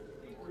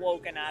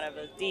woken out of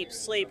a deep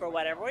sleep or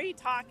whatever. What are you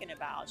talking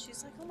about?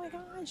 She's like, oh my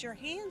gosh, your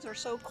hands are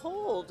so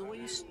cold. Will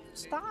you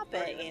stop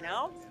it,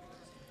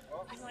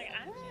 I'm like,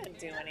 I didn't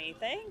do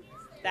anything.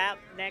 That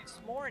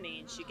next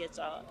morning, she gets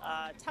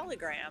a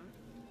telegram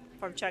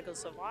from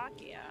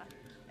Czechoslovakia,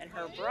 and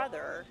her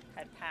brother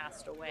had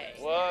passed away.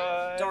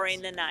 What?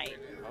 During the night.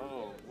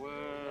 Oh,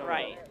 whoa.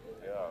 Right.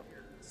 Yeah.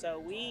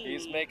 So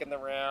he's making the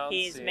rounds.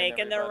 He's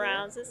making the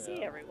rounds to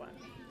see everyone.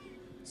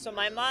 So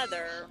my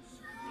mother,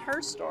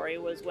 her story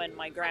was when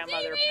my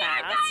grandmother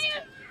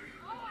passed,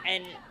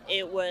 and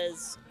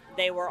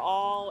they were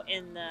all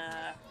in the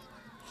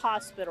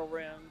hospital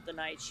room the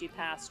night she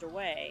passed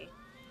away.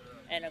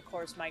 And of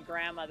course my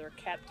grandmother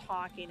kept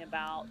talking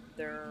about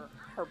her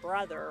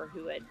brother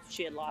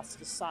she had lost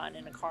a son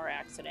in a car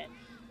accident,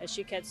 and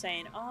she kept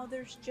saying, "Oh,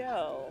 there's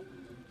Joe.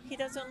 He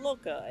doesn't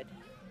look good."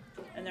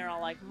 And they're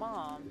all like,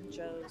 "Mom,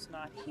 Joe's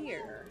not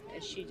here."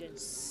 And she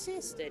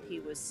insisted he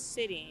was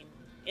sitting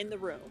in the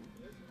room.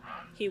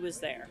 He was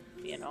there,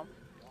 you know.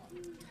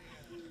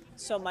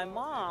 So my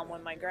mom,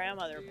 when my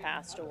grandmother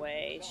passed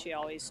away, she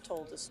always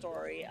told the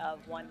story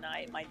of one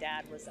night my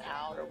dad was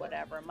out or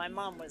whatever. My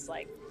mom was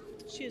like,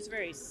 she was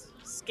very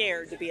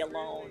scared to be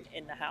alone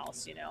in the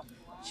house, you know.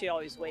 She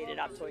always waited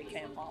up till he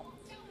came home.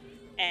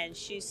 And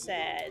she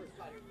said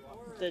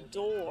the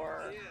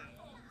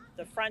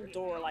front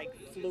door like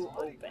flew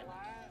open.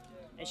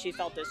 And she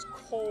felt this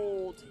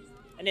cold,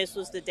 and this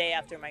was the day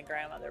after my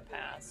grandmother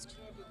passed.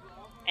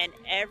 And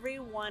every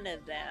one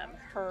of them,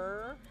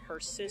 her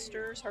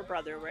sisters, her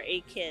brother, were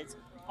 8 kids,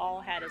 all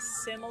had a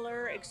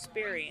similar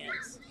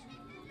experience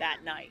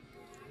that night.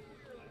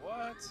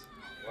 What?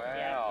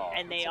 Yeah. Wow.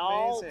 And they That's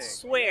all amazing.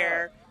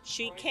 swear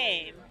she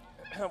came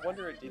I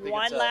wonder, do you think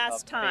one it's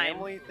last a time.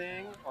 family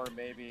thing, or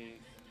maybe...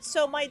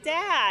 So my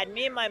dad,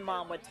 me and my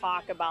mom would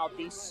talk about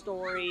these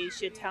stories.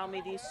 She'd tell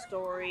me these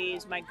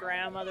stories. My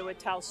grandmother would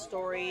tell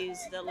stories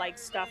that like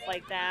stuff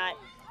like that.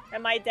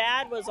 And my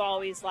dad was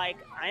always like,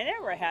 I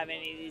never have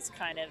any of these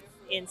kind of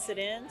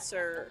incidents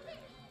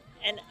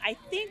and I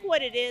think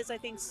what it is, I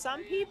think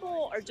some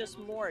people are just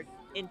more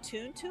in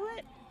tune to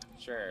it.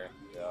 Sure,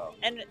 yeah.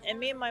 And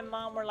me and my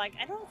mom were like,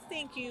 I don't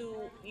think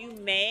you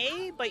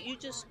may, but you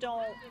just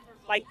don't,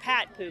 like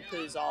Pat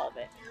poo-poos all of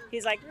it.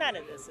 He's like, none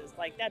of this is,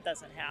 like, that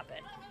doesn't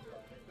happen.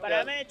 But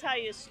I'm going to tell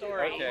you a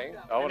story. Okay,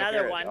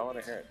 Another one. I want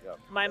to hear it, yeah.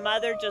 My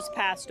mother just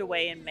passed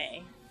away in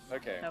May.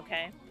 Okay.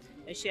 Okay?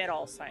 And she had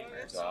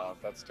Alzheimer's. Oh,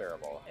 that's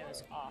terrible. It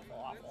was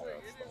awful.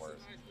 That's the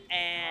worst.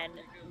 And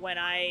when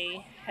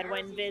I had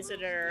went and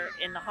visited her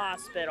in the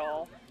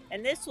hospital,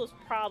 and this was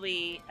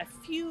probably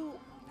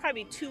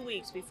 2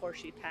 weeks before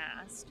she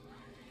passed,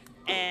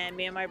 and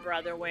me and my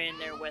brother were in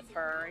there with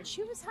her, and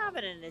she was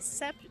having an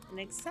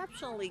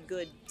exceptionally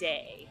good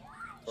day.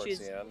 Towards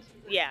the end?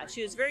 Yeah,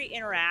 she was very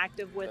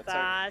interactive with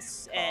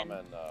us, and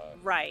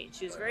right,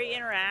 she was very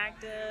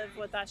interactive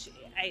with us.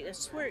 I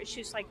swear,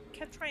 she was like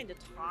kept trying to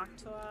talk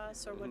to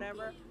us or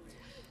whatever.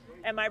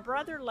 And my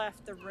brother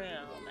left the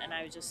room, and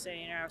I was just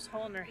sitting there. I was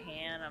holding her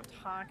hand. I'm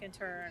talking to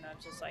her, and I'm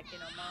just like,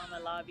 Mom, I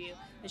love you.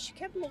 And she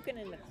kept looking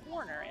in the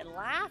corner and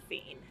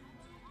laughing.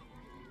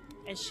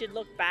 And she'd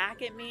look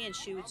back at me, and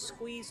she would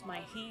squeeze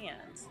my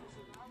hands.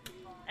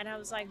 And I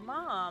was like,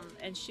 Mom,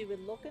 and she would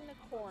look in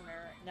the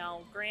corner.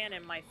 Now,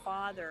 granted, my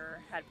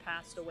father had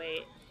passed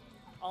away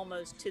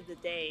almost to the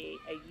day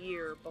a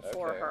year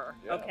before her,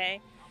 okay?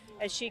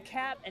 And she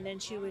kept, and then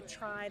she would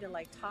try to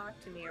like talk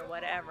to me or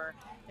whatever,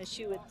 and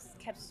she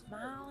kept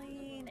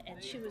smiling,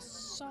 and she was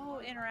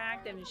so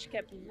interactive, and she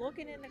kept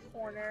looking in the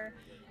corner,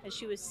 and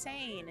she was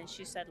saying, and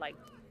she said like,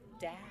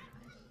 Dad,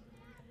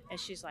 and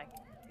she's like,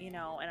 and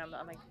I'm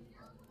like,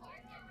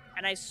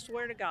 and I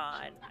swear to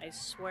God,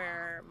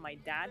 my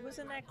dad was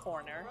in that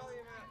corner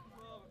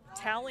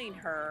telling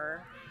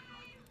her,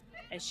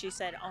 and she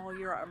said, oh,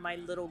 you're my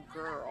little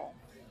girl.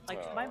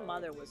 Like, my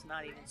mother was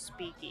not even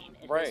speaking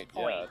at this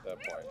point. Yeah, at that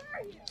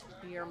point.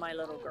 You're my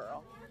little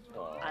girl.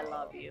 I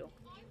love you.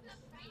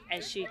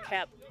 And she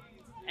kept,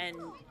 and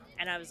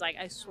I was like,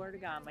 I swear to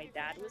God, my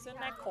dad was in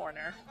that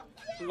corner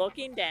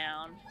looking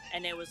down,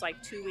 and it was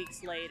like 2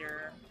 weeks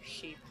later,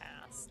 she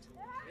passed.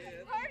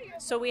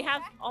 So we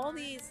have all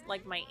these,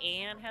 like my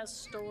aunt has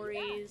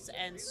stories,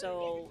 and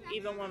so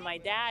even when my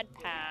dad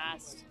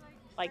passed,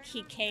 like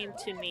he came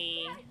to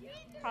me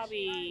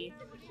probably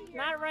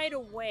not right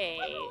away,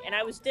 and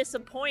I was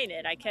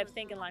disappointed. I kept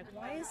thinking like,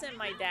 why isn't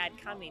my dad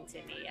coming to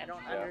me? I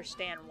don't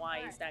understand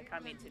why he's not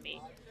coming to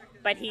me.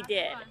 But he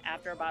did.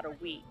 After about a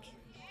week,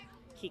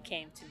 he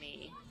came to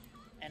me,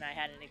 and I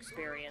had an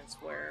experience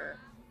where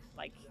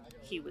like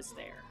he was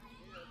there.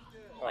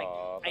 Like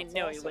I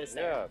know he was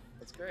there. Yeah,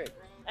 that's great.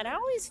 And I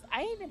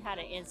even had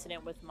an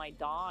incident with my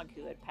dog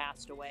who had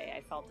passed away.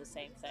 I felt the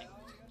same thing.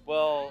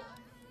 Well,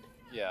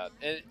 yeah,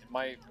 and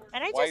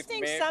I just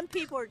think some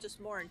people are just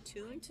more in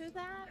tune to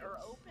that or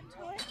open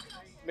to it.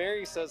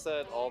 Mary says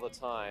that all the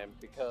time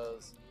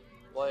because,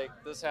 like,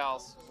 this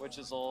house, which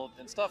is old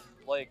and stuff,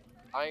 like,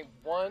 I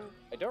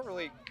don't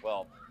really,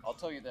 well, I'll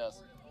tell you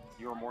this.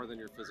 You are more than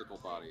your physical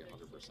body,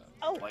 100%.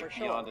 Oh, like, for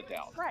sure. beyond a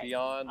doubt. Right.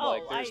 Beyond,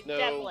 there's no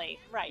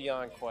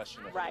beyond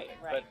question of anything.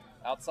 But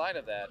outside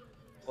of that,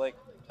 like,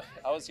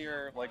 I was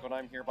here, like, when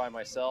I'm here by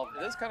myself,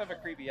 it is kind of a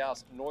creepy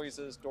house.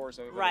 Noises, doors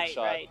open and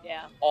shut.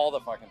 All the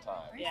fucking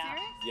time. Yeah.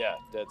 Yeah,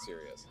 dead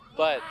serious.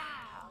 But,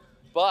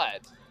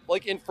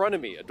 like, in front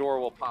of me, a door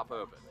will pop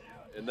open.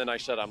 And then I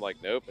shut it. I'm like,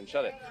 nope, and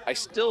shut it. I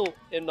still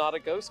am not a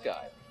ghost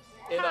guy.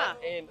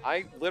 And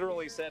I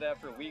literally said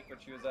after a week when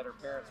she was at her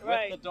parents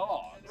with the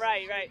dogs.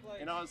 Right.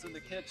 And I was in the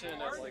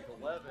kitchen at like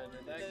 11,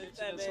 and that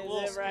kitchen is a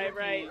little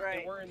spooky,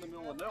 and we're in the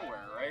middle of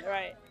nowhere, right?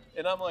 Right.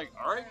 And I'm like,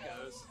 all right,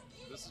 guys,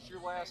 this is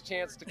your last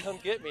chance to come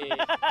get me.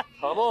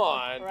 Come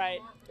on.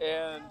 Right.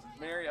 And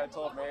I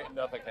told Mary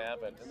nothing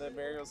happened. And then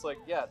Mary was like,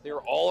 yeah, they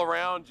were all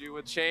around you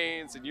with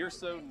chains, and you're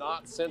so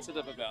not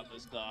sensitive about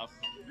this stuff.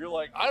 You're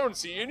like, I don't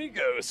see any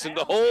ghosts, and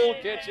the whole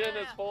kitchen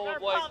is full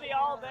of like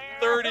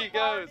 30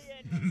 ghosts.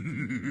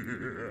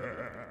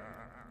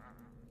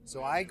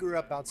 So I grew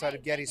up outside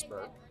of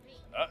Gettysburg.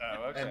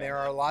 Okay. And there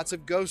are lots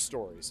of ghost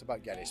stories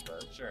about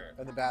Gettysburg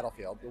and the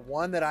battlefield. The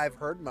one that I've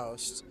heard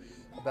most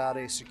about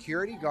a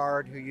security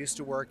guard who used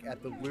to work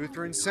at the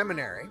Lutheran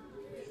Seminary,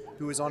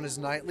 who was on his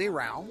nightly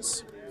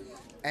rounds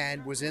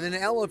and was in an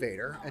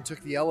elevator and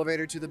took the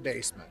elevator to the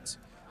basement.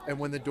 And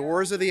when the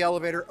doors of the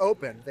elevator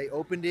opened, they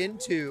opened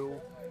into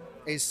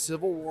a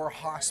Civil War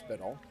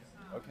hospital.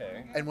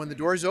 Okay. And when the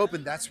doors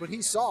opened, that's what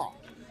he saw,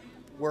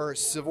 were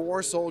Civil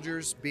War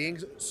soldiers being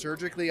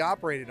surgically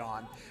operated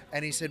on.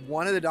 And he said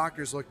one of the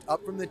doctors looked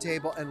up from the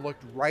table and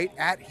looked right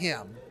at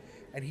him,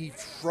 and he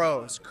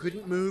froze,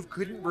 couldn't move,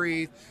 couldn't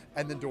breathe,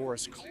 and the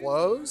doors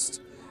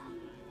closed.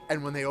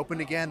 And when they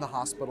opened again, the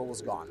hospital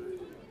was gone.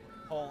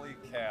 Holy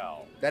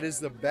cow. That is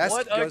the best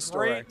ghost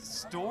story. What a great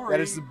story. That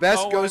is the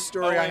best ghost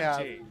story I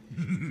have.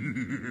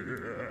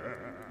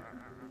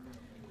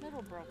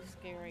 Middlebrook's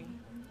scary.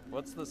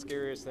 What's the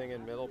scariest thing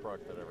in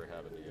Middlebrook that ever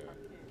happened to you?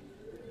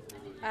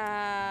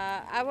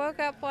 I woke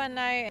up one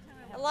night,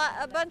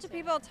 a bunch of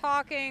people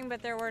talking,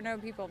 but there were no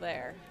people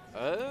there.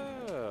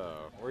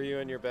 Oh, were you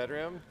in your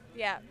bedroom?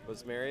 Yeah.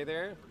 Was Mary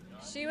there?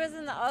 She was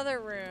in the other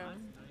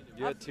room.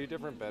 You had 2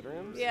 different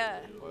bedrooms? Yeah.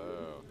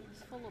 Whoa.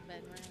 It's full of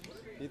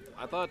bedrooms.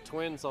 I thought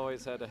twins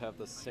always had to have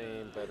the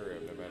same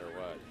bedroom no matter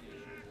what.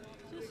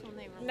 Just when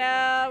they were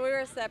No, we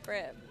were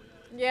separate.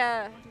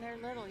 Yeah. When they're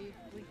little, we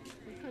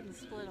couldn't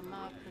split them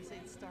up because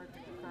they'd start to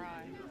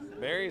cry.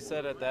 Mary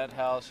said at that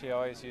house she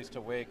always used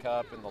to wake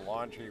up in the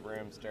laundry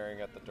room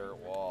staring at the dirt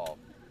wall.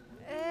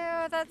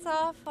 Ew, that's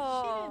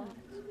awful.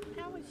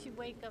 How would she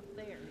wake up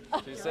there?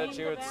 She said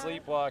she would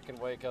sleepwalk and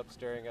wake up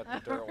staring at the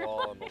dirt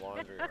wall in the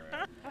laundry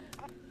room.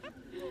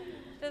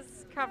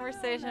 This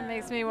conversation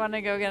makes me want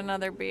to go get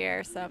another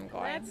beer, so I'm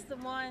going. That's the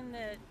one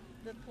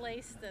the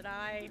place that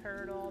I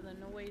heard all the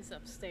noise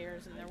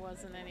upstairs and there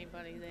wasn't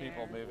anybody there.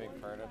 People moving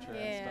furniture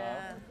and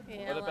stuff?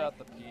 Yeah. What about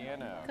the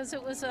piano? Because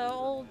it was an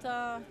old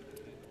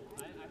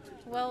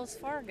Wells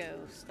Fargo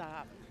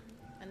stop.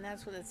 And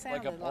that's what it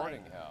sounded like. Like a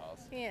boarding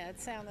house. Yeah, it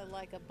sounded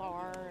like a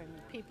bar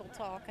and people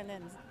talking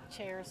and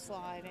chairs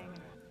sliding.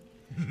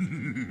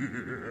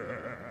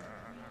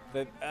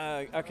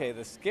 Okay,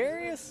 the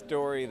scariest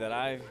story that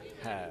I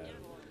have.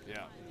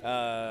 Yeah.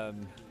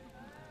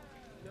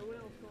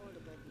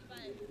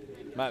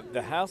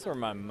 The house where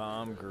my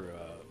mom grew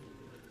up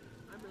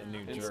in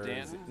New Jersey.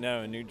 Stanton?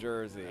 No, in New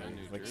Jersey,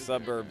 like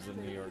suburbs of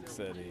New York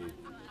City.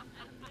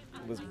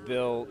 It was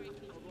built.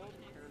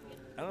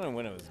 I don't know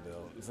when it was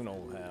built. It was an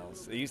old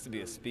house. It used to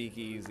be a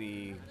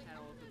speakeasy.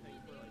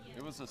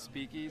 It was a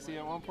speakeasy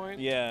at one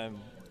point? Yeah.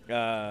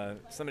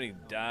 Somebody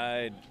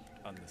died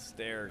on the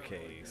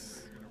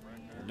staircase.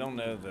 I don't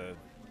know the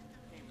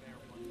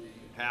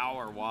how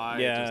or why.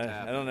 Yeah, it just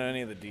happened. I don't know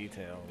any of the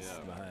details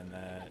behind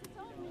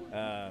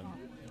that.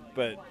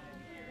 But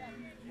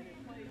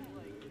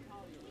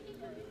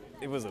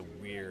it was a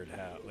weird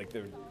house. Like,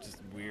 they were just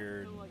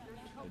weird.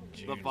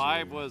 The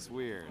vibe was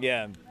weird.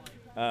 Yeah.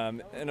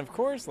 And of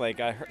course, like,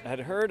 I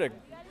had heard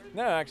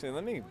no, actually,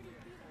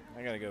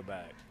 I gotta go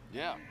back.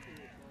 Yeah. I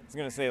was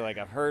gonna say, like,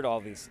 I've heard all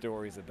these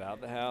stories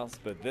about the house,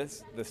 but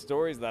the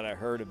stories that I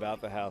heard about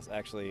the house,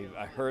 actually,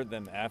 I heard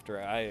them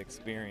after I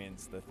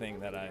experienced the thing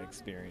that I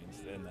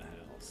experienced in the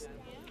house.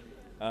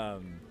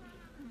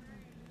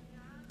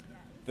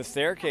 The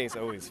staircase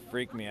always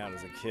freaked me out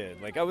as a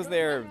kid. Like, I was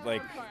there,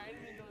 like,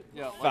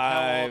 Yeah, like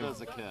 5, how old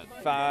as a kid?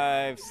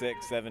 5,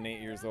 6, 7,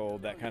 8 years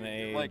old, that kind of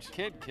age. Like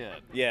kid.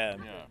 Yeah.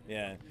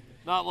 Yeah.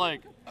 Not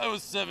like, I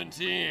was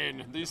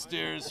 17, these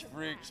stairs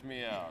freaked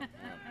me out.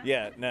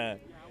 Yeah, no.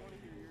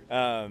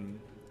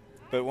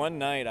 But one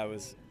night I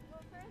was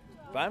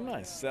by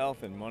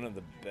myself in one of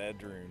the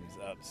bedrooms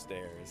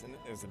upstairs, and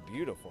it was a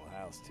beautiful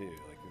house too,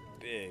 like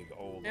a big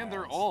old And house.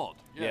 they're old.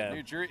 Yeah.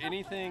 New Jersey,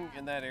 anything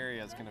in that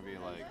area is going to be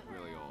like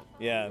really old.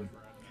 Yeah.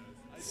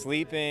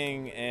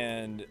 Sleeping,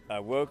 and I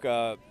woke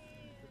up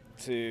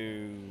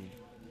to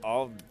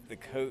all the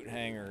coat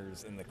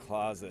hangers in the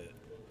closet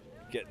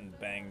getting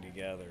banged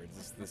together.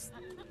 Just this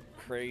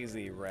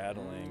crazy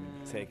rattling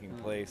taking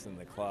place in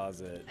the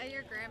closet. At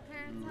your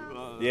grandparents'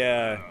 house?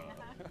 Yeah.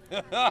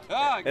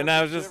 And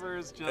I was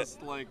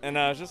just like, and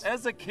I was just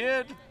as a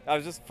kid, I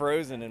was just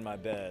frozen in my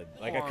bed.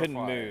 Like, I couldn't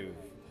move.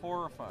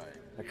 Horrifying.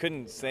 I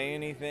couldn't say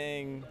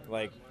anything.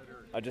 Like,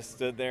 I just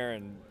stood there,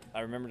 and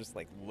I remember just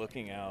like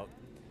looking out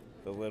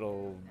the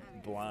little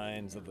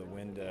blinds of the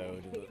window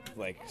to the,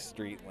 like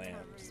street lamp,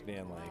 just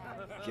being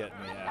like, get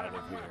me out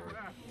of here.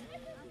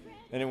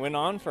 And it went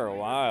on for a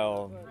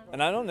while,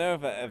 and I don't know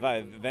if I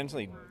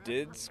eventually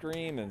did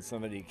scream and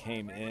somebody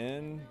came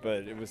in,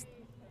 but it was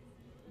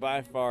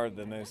by far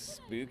the most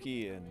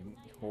spooky and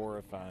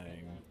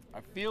horrifying.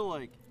 I feel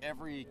like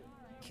every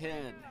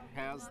kid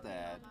has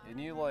that, and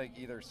you like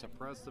either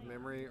suppress the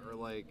memory or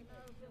like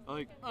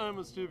I'm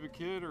a stupid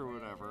kid or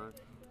whatever.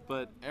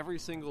 But every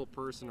single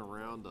person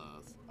around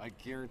us, I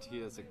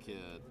guarantee as a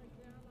kid,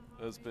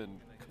 has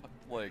been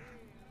like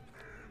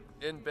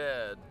in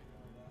bed,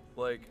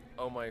 like,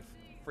 oh my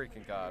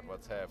freaking God,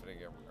 what's happening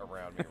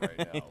around me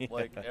right now? Yeah.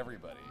 Like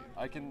everybody.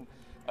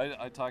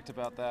 I talked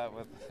about that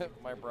with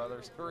my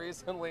brothers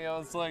recently. I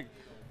was like,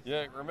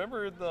 yeah,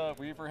 remember the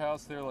Weaver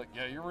house? They're like,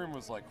 yeah, your room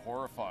was like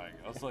horrifying.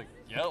 I was like,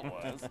 yeah, it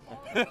was.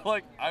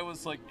 Like, I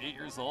was like 8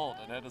 years old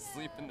and had to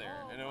sleep in there.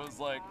 And it was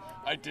like,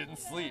 I didn't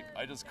sleep.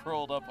 I just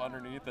curled up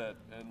underneath it.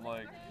 And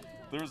like,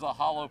 there's a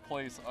hollow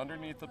place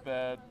underneath the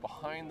bed,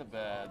 behind the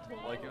bed.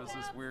 Like, it was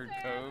this weird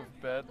cove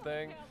bed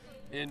thing.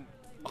 And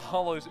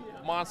hollow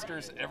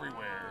monsters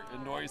everywhere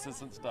and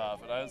noises and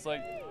stuff. And I was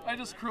like, I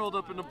just curled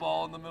up in a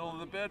ball in the middle of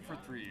the bed for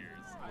 3 years.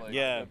 Like,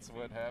 yeah. That's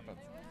what happens.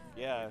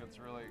 Yeah. Like, it's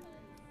really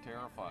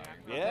terrifying.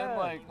 But Yeah. then,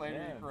 like,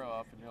 later you grow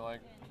up and you're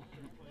like,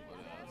 what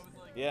else?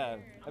 Yeah.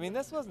 I mean,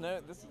 this was no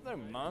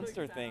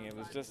monster thing. It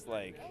was just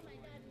like,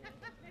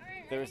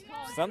 there was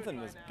something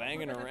was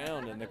banging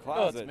around in the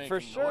closet for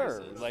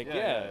sure. Noises. Like,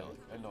 a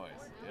noise.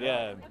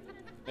 Yeah.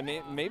 I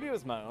mean, maybe it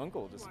was my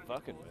uncle just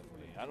fucking with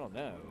me. I don't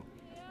know.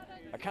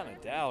 I kind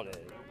of doubt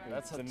it.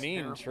 That's a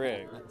mean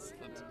trick. That's a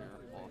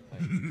terrible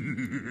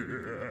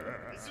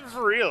thing. This is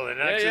for real. It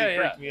actually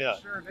freaked me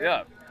out. Sure did.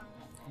 Yeah.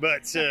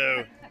 But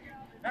so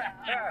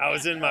I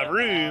was in my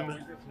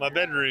room, my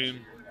bedroom.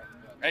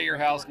 At your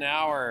house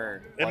now,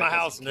 or in like my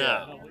house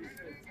now?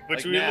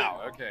 Which we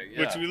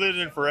which we lived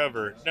in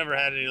forever. Never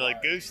had any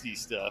like ghosty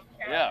stuff.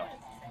 Yeah.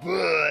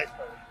 But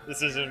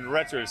this is in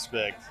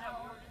retrospect.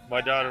 My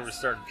daughter was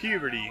starting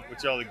puberty,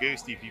 which all the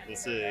ghosty people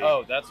say.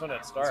 Oh, that's when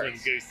it starts.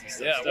 That's when ghosty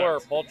stuff Yeah,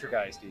 starts. or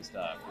poltergeisty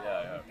stuff.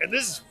 Yeah. And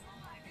this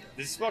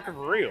is fucking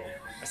for real.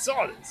 I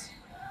saw this.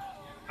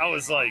 I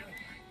was like,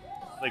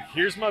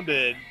 here's my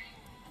bed.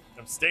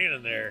 I'm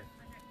standing there.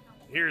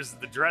 Here's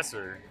the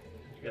dresser.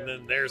 And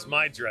then there's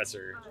my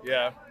dresser.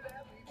 Yeah.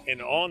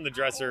 And on the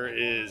dresser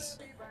is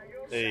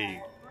a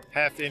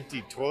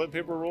half-empty toilet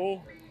paper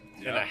roll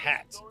and a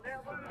hat.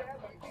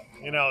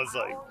 And I was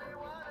like,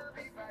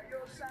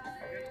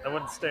 I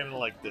wasn't standing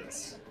like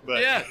this.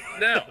 But yeah,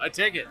 no, I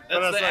take it.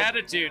 That's the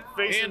attitude.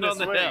 Facing Hand this on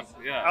the way. hip.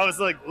 Yeah. I was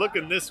like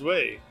looking this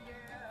way,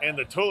 and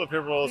the toilet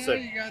paper roll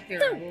said,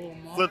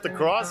 flipped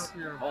across.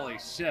 Holy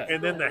shit.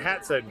 And then the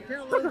hat said,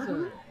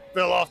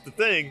 fell off the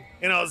thing.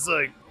 And I was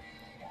like,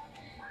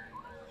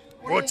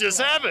 what just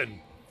happened?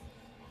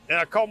 And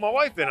I called my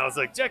wife in. I was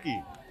like,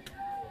 Jackie,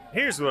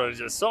 here's what I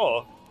just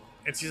saw.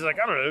 And she's like,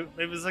 I don't know.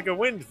 Maybe it's like a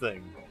wind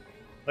thing.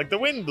 Like the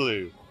wind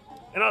blew.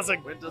 And I was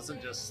like, Wind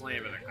doesn't just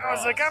slam it across. I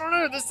was like, I don't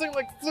know. This thing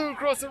like flew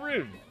across the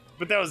room.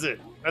 But that was it.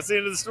 That's the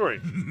end of the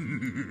story.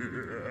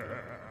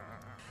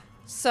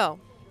 So,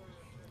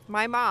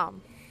 my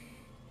mom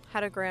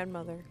had a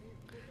grandmother,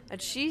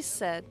 and she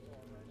said,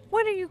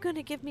 when are you going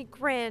to give me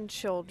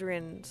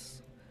grandchildren?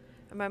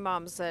 And my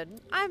mom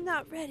said, I'm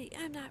not ready.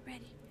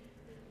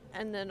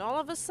 And then all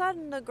of a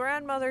sudden, the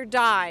grandmother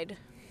died.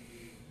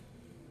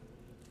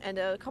 And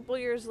a couple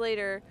years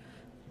later,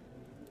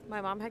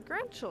 my mom had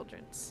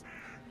grandchildren.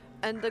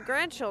 And the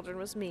grandchildren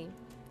was me.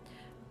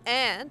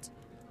 And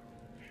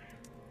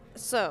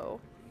so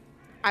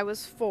I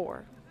was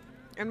 4.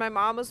 And my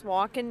mom was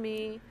walking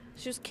me.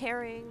 She was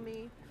carrying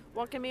me,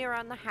 walking me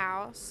around the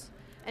house.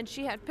 And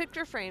she had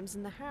picture frames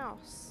in the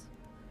house.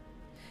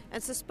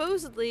 And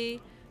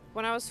supposedly,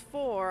 when I was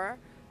 4,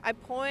 I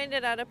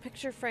pointed at a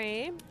picture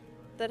frame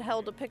that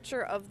held a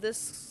picture of this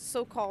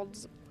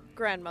so-called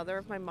grandmother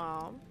of my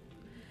mom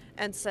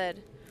and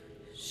said,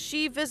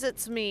 she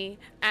visits me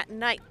at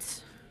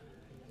night.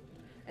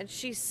 And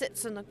she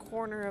sits in the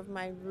corner of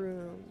my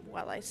room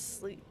while I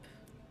sleep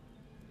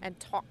and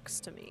talks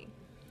to me.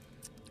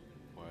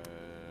 Wow.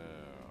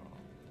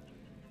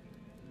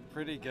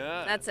 Pretty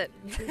good. That's it.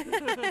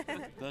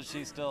 Does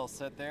she still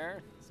sit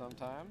there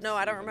sometimes? No,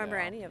 I don't Even remember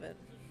now? any of it.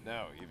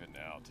 No, even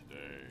now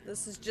today.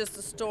 This is just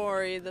a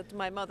story that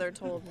my mother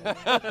told me.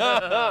 that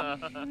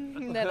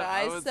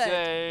I I would said.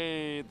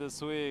 say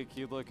this week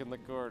you look in the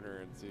corner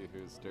and see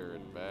who's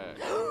staring back.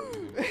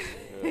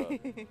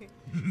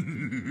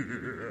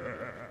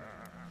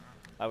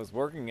 I was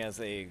working as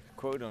a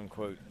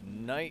quote-unquote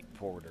night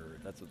porter.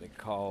 That's what they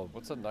call.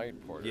 What's a night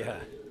porter?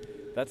 Yeah,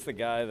 that's the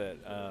guy that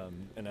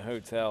in a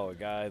hotel, a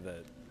guy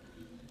that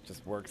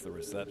just works the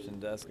reception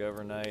desk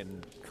overnight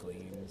and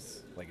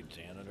cleans like a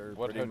janitor.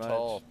 What pretty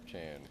hotel much.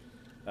 chain?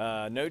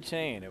 No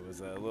chain. It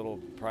was a little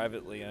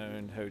privately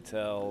owned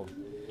hotel.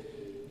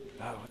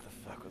 Oh, what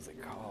the fuck was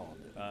it called?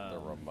 The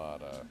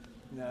Ramada.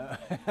 No.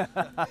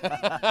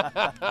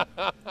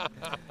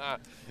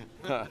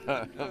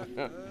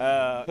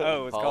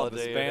 It's called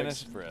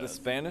the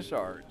Spanish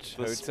Arch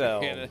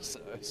Hotel.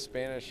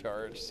 Spanish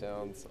Arch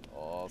sounds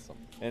awesome.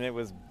 And it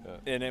was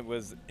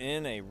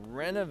in a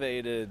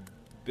renovated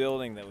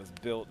building that was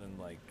built in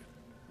like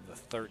the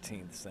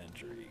 13th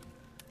century.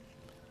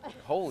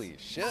 Holy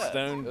shit!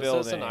 Stone building.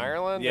 Is this in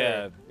Ireland?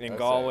 Yeah, in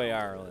Galway,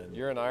 Ireland.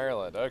 You're in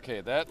Ireland.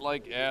 Okay, that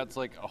like adds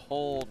like a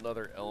whole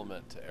nother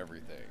element to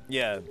everything.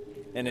 Yeah,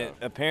 and it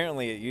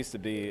apparently it used to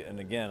be, and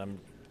again,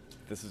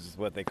 this is just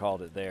what they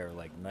called it there,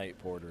 like night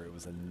porter. It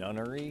was a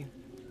nunnery,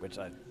 which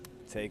I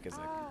take as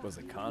was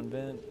a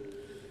convent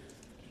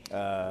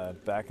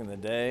back in the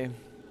day,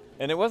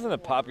 and it wasn't a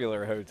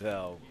popular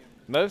hotel.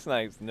 Most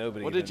nights,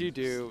 nobody. What did you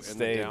do in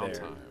the downtime?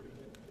 There.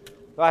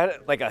 Well, I had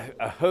like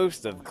a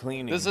host of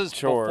cleaning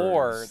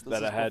chores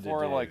that I had to do.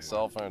 Before like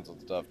cell phones and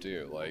stuff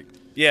too. Like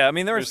yeah, I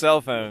mean there were cell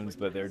phones,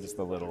 but they're just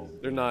a little.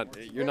 They're not.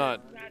 You're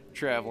not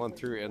traveling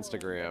through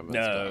Instagram. And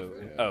no. Stuff.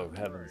 Yeah. Oh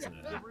heavens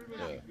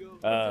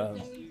no.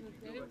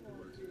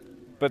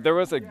 But there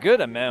was a good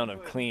amount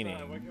of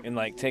cleaning and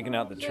like taking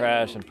out the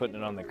trash and putting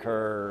it on the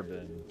curb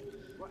and.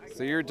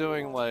 So you're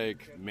doing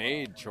like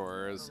maid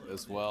chores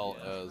as well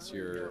as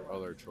your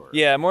other chores.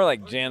 Yeah, more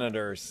like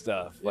janitor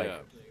stuff. Like. Yeah.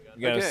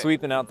 You know,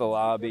 sweeping out the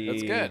lobby,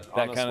 that's good.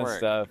 That kind of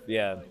stuff.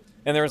 Yeah,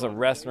 and there was a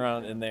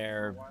restaurant in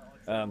there,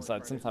 so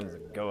I'd sometimes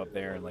go up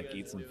there and like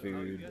eat some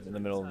food in the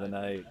middle of the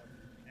night.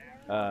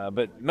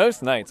 But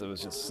most nights it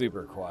was just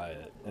super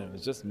quiet, and it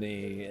was just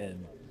me.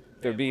 And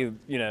there'd be,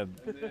 it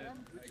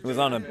was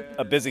on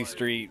a busy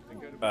street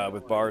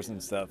with bars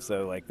and stuff,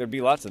 so like there'd be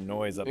lots of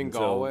noise up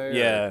until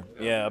Galway,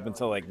 up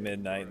until like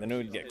midnight, and then it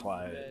would get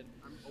quiet.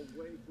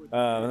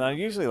 And I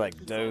usually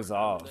like doze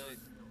off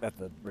at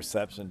the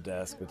reception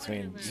desk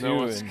between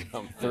 2 and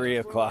 3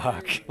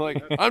 o'clock.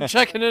 Like I'm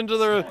checking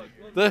into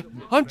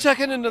I'm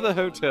checking into the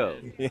hotel.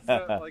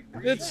 Yeah,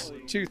 it's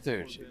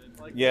 2:30.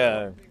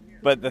 Yeah,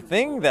 but the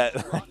thing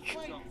that like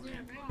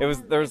there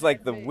was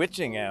like the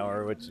witching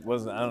hour, which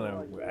wasn't, I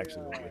don't know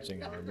actually what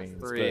witching hour means.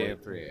 3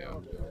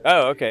 a.m.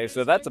 Oh, okay,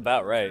 so that's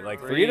about right.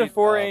 Like 3 to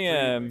 4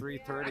 a.m.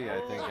 3:30,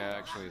 I think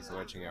actually is the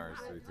witching hour. Is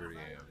 3:30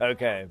 a.m.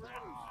 Okay,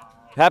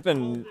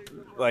 happened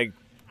like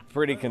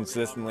pretty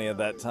consistently at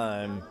that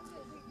time.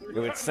 It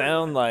would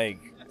sound like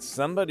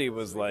somebody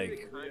was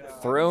like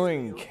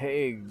throwing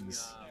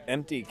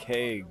empty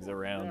kegs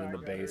around in the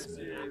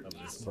basement of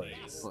this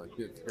place. Like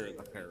if they're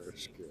the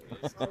parish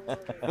kids.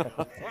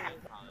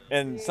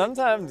 And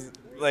sometimes,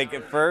 like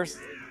at first,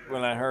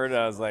 when I heard it,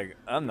 I was like,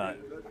 I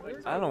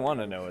don't want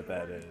to know what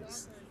that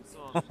is.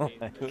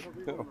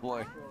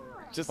 Like,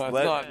 just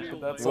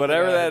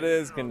whatever that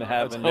is can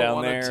happen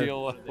down there.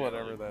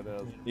 Whatever that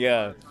is.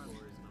 Yeah.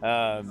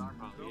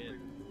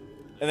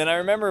 And then I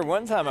remember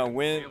one time I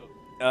went,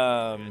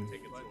 I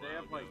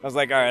was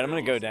like, all right, I'm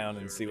going to go down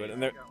and see what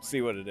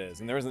it is.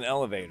 And there was an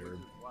elevator.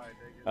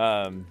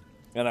 And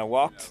I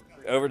walked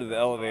over to the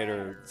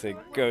elevator to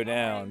go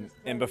down.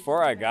 And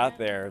before I got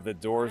there, the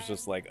doors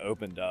just like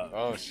opened up.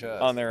 Oh, shit.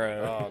 On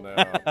their own.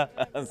 Oh,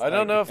 no. I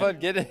don't know if I'd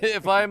get it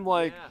if I'm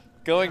like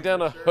going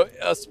down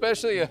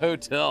especially a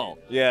hotel.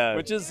 Yeah.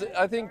 Which is,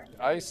 I think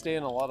I stay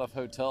in a lot of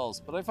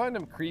hotels, but I find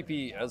them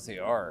creepy as they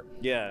are.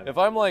 Yeah. If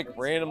I'm like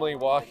randomly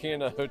walking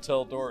in, a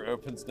hotel door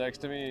opens next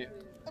to me,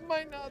 I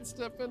might not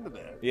step into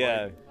that.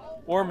 Yeah.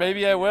 Like, or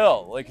maybe I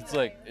will. Like it's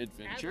like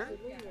adventure.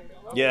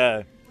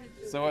 Yeah.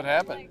 So what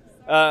happened?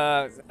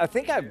 I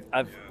think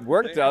I've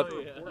worked up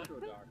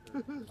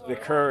the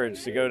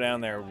courage to go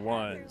down there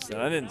once, and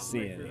I didn't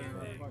see anything.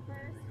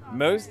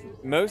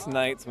 Most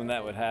nights when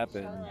that would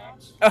happen.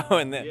 Oh,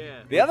 and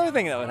the other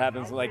thing that would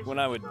happen is like when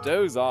I would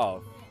doze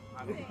off,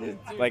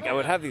 like I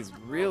would have these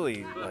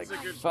really like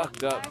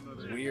fucked up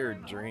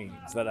weird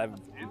dreams that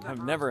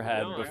I've never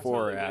had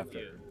before or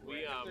after.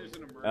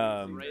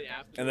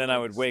 And then I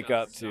would wake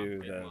up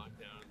to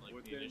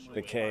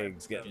the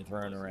kegs getting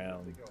thrown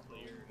around.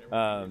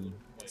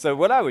 So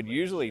what I would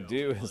usually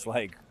do is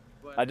like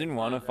I didn't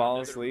want to fall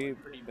asleep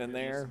in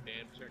there.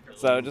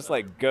 So I would just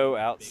like go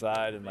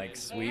outside and like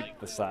sweep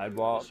the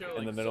sidewalk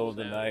in the middle of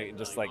the night and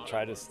just like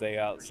try to stay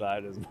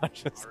outside as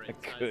much as I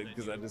could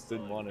because I just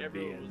didn't want to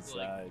be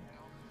inside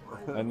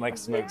and like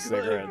smoke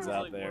cigarettes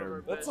out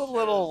there. That's a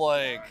little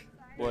like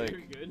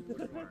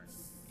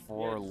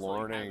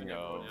forewarning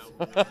of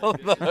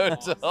the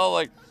hotel.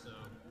 Like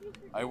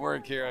I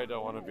work here, I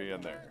don't want to be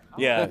in there.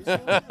 Yeah.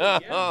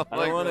 I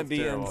don't want to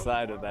be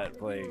inside of that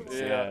place.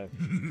 Yeah.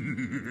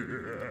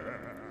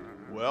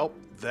 Well,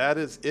 that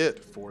is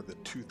it for the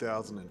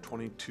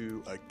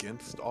 2022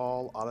 Against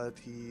All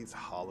Oddities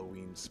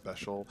Halloween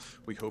special.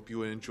 We hope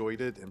you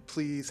enjoyed it, and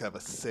please have a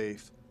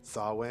safe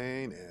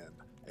Samhain and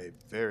a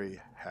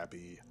very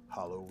happy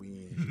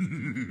Halloween.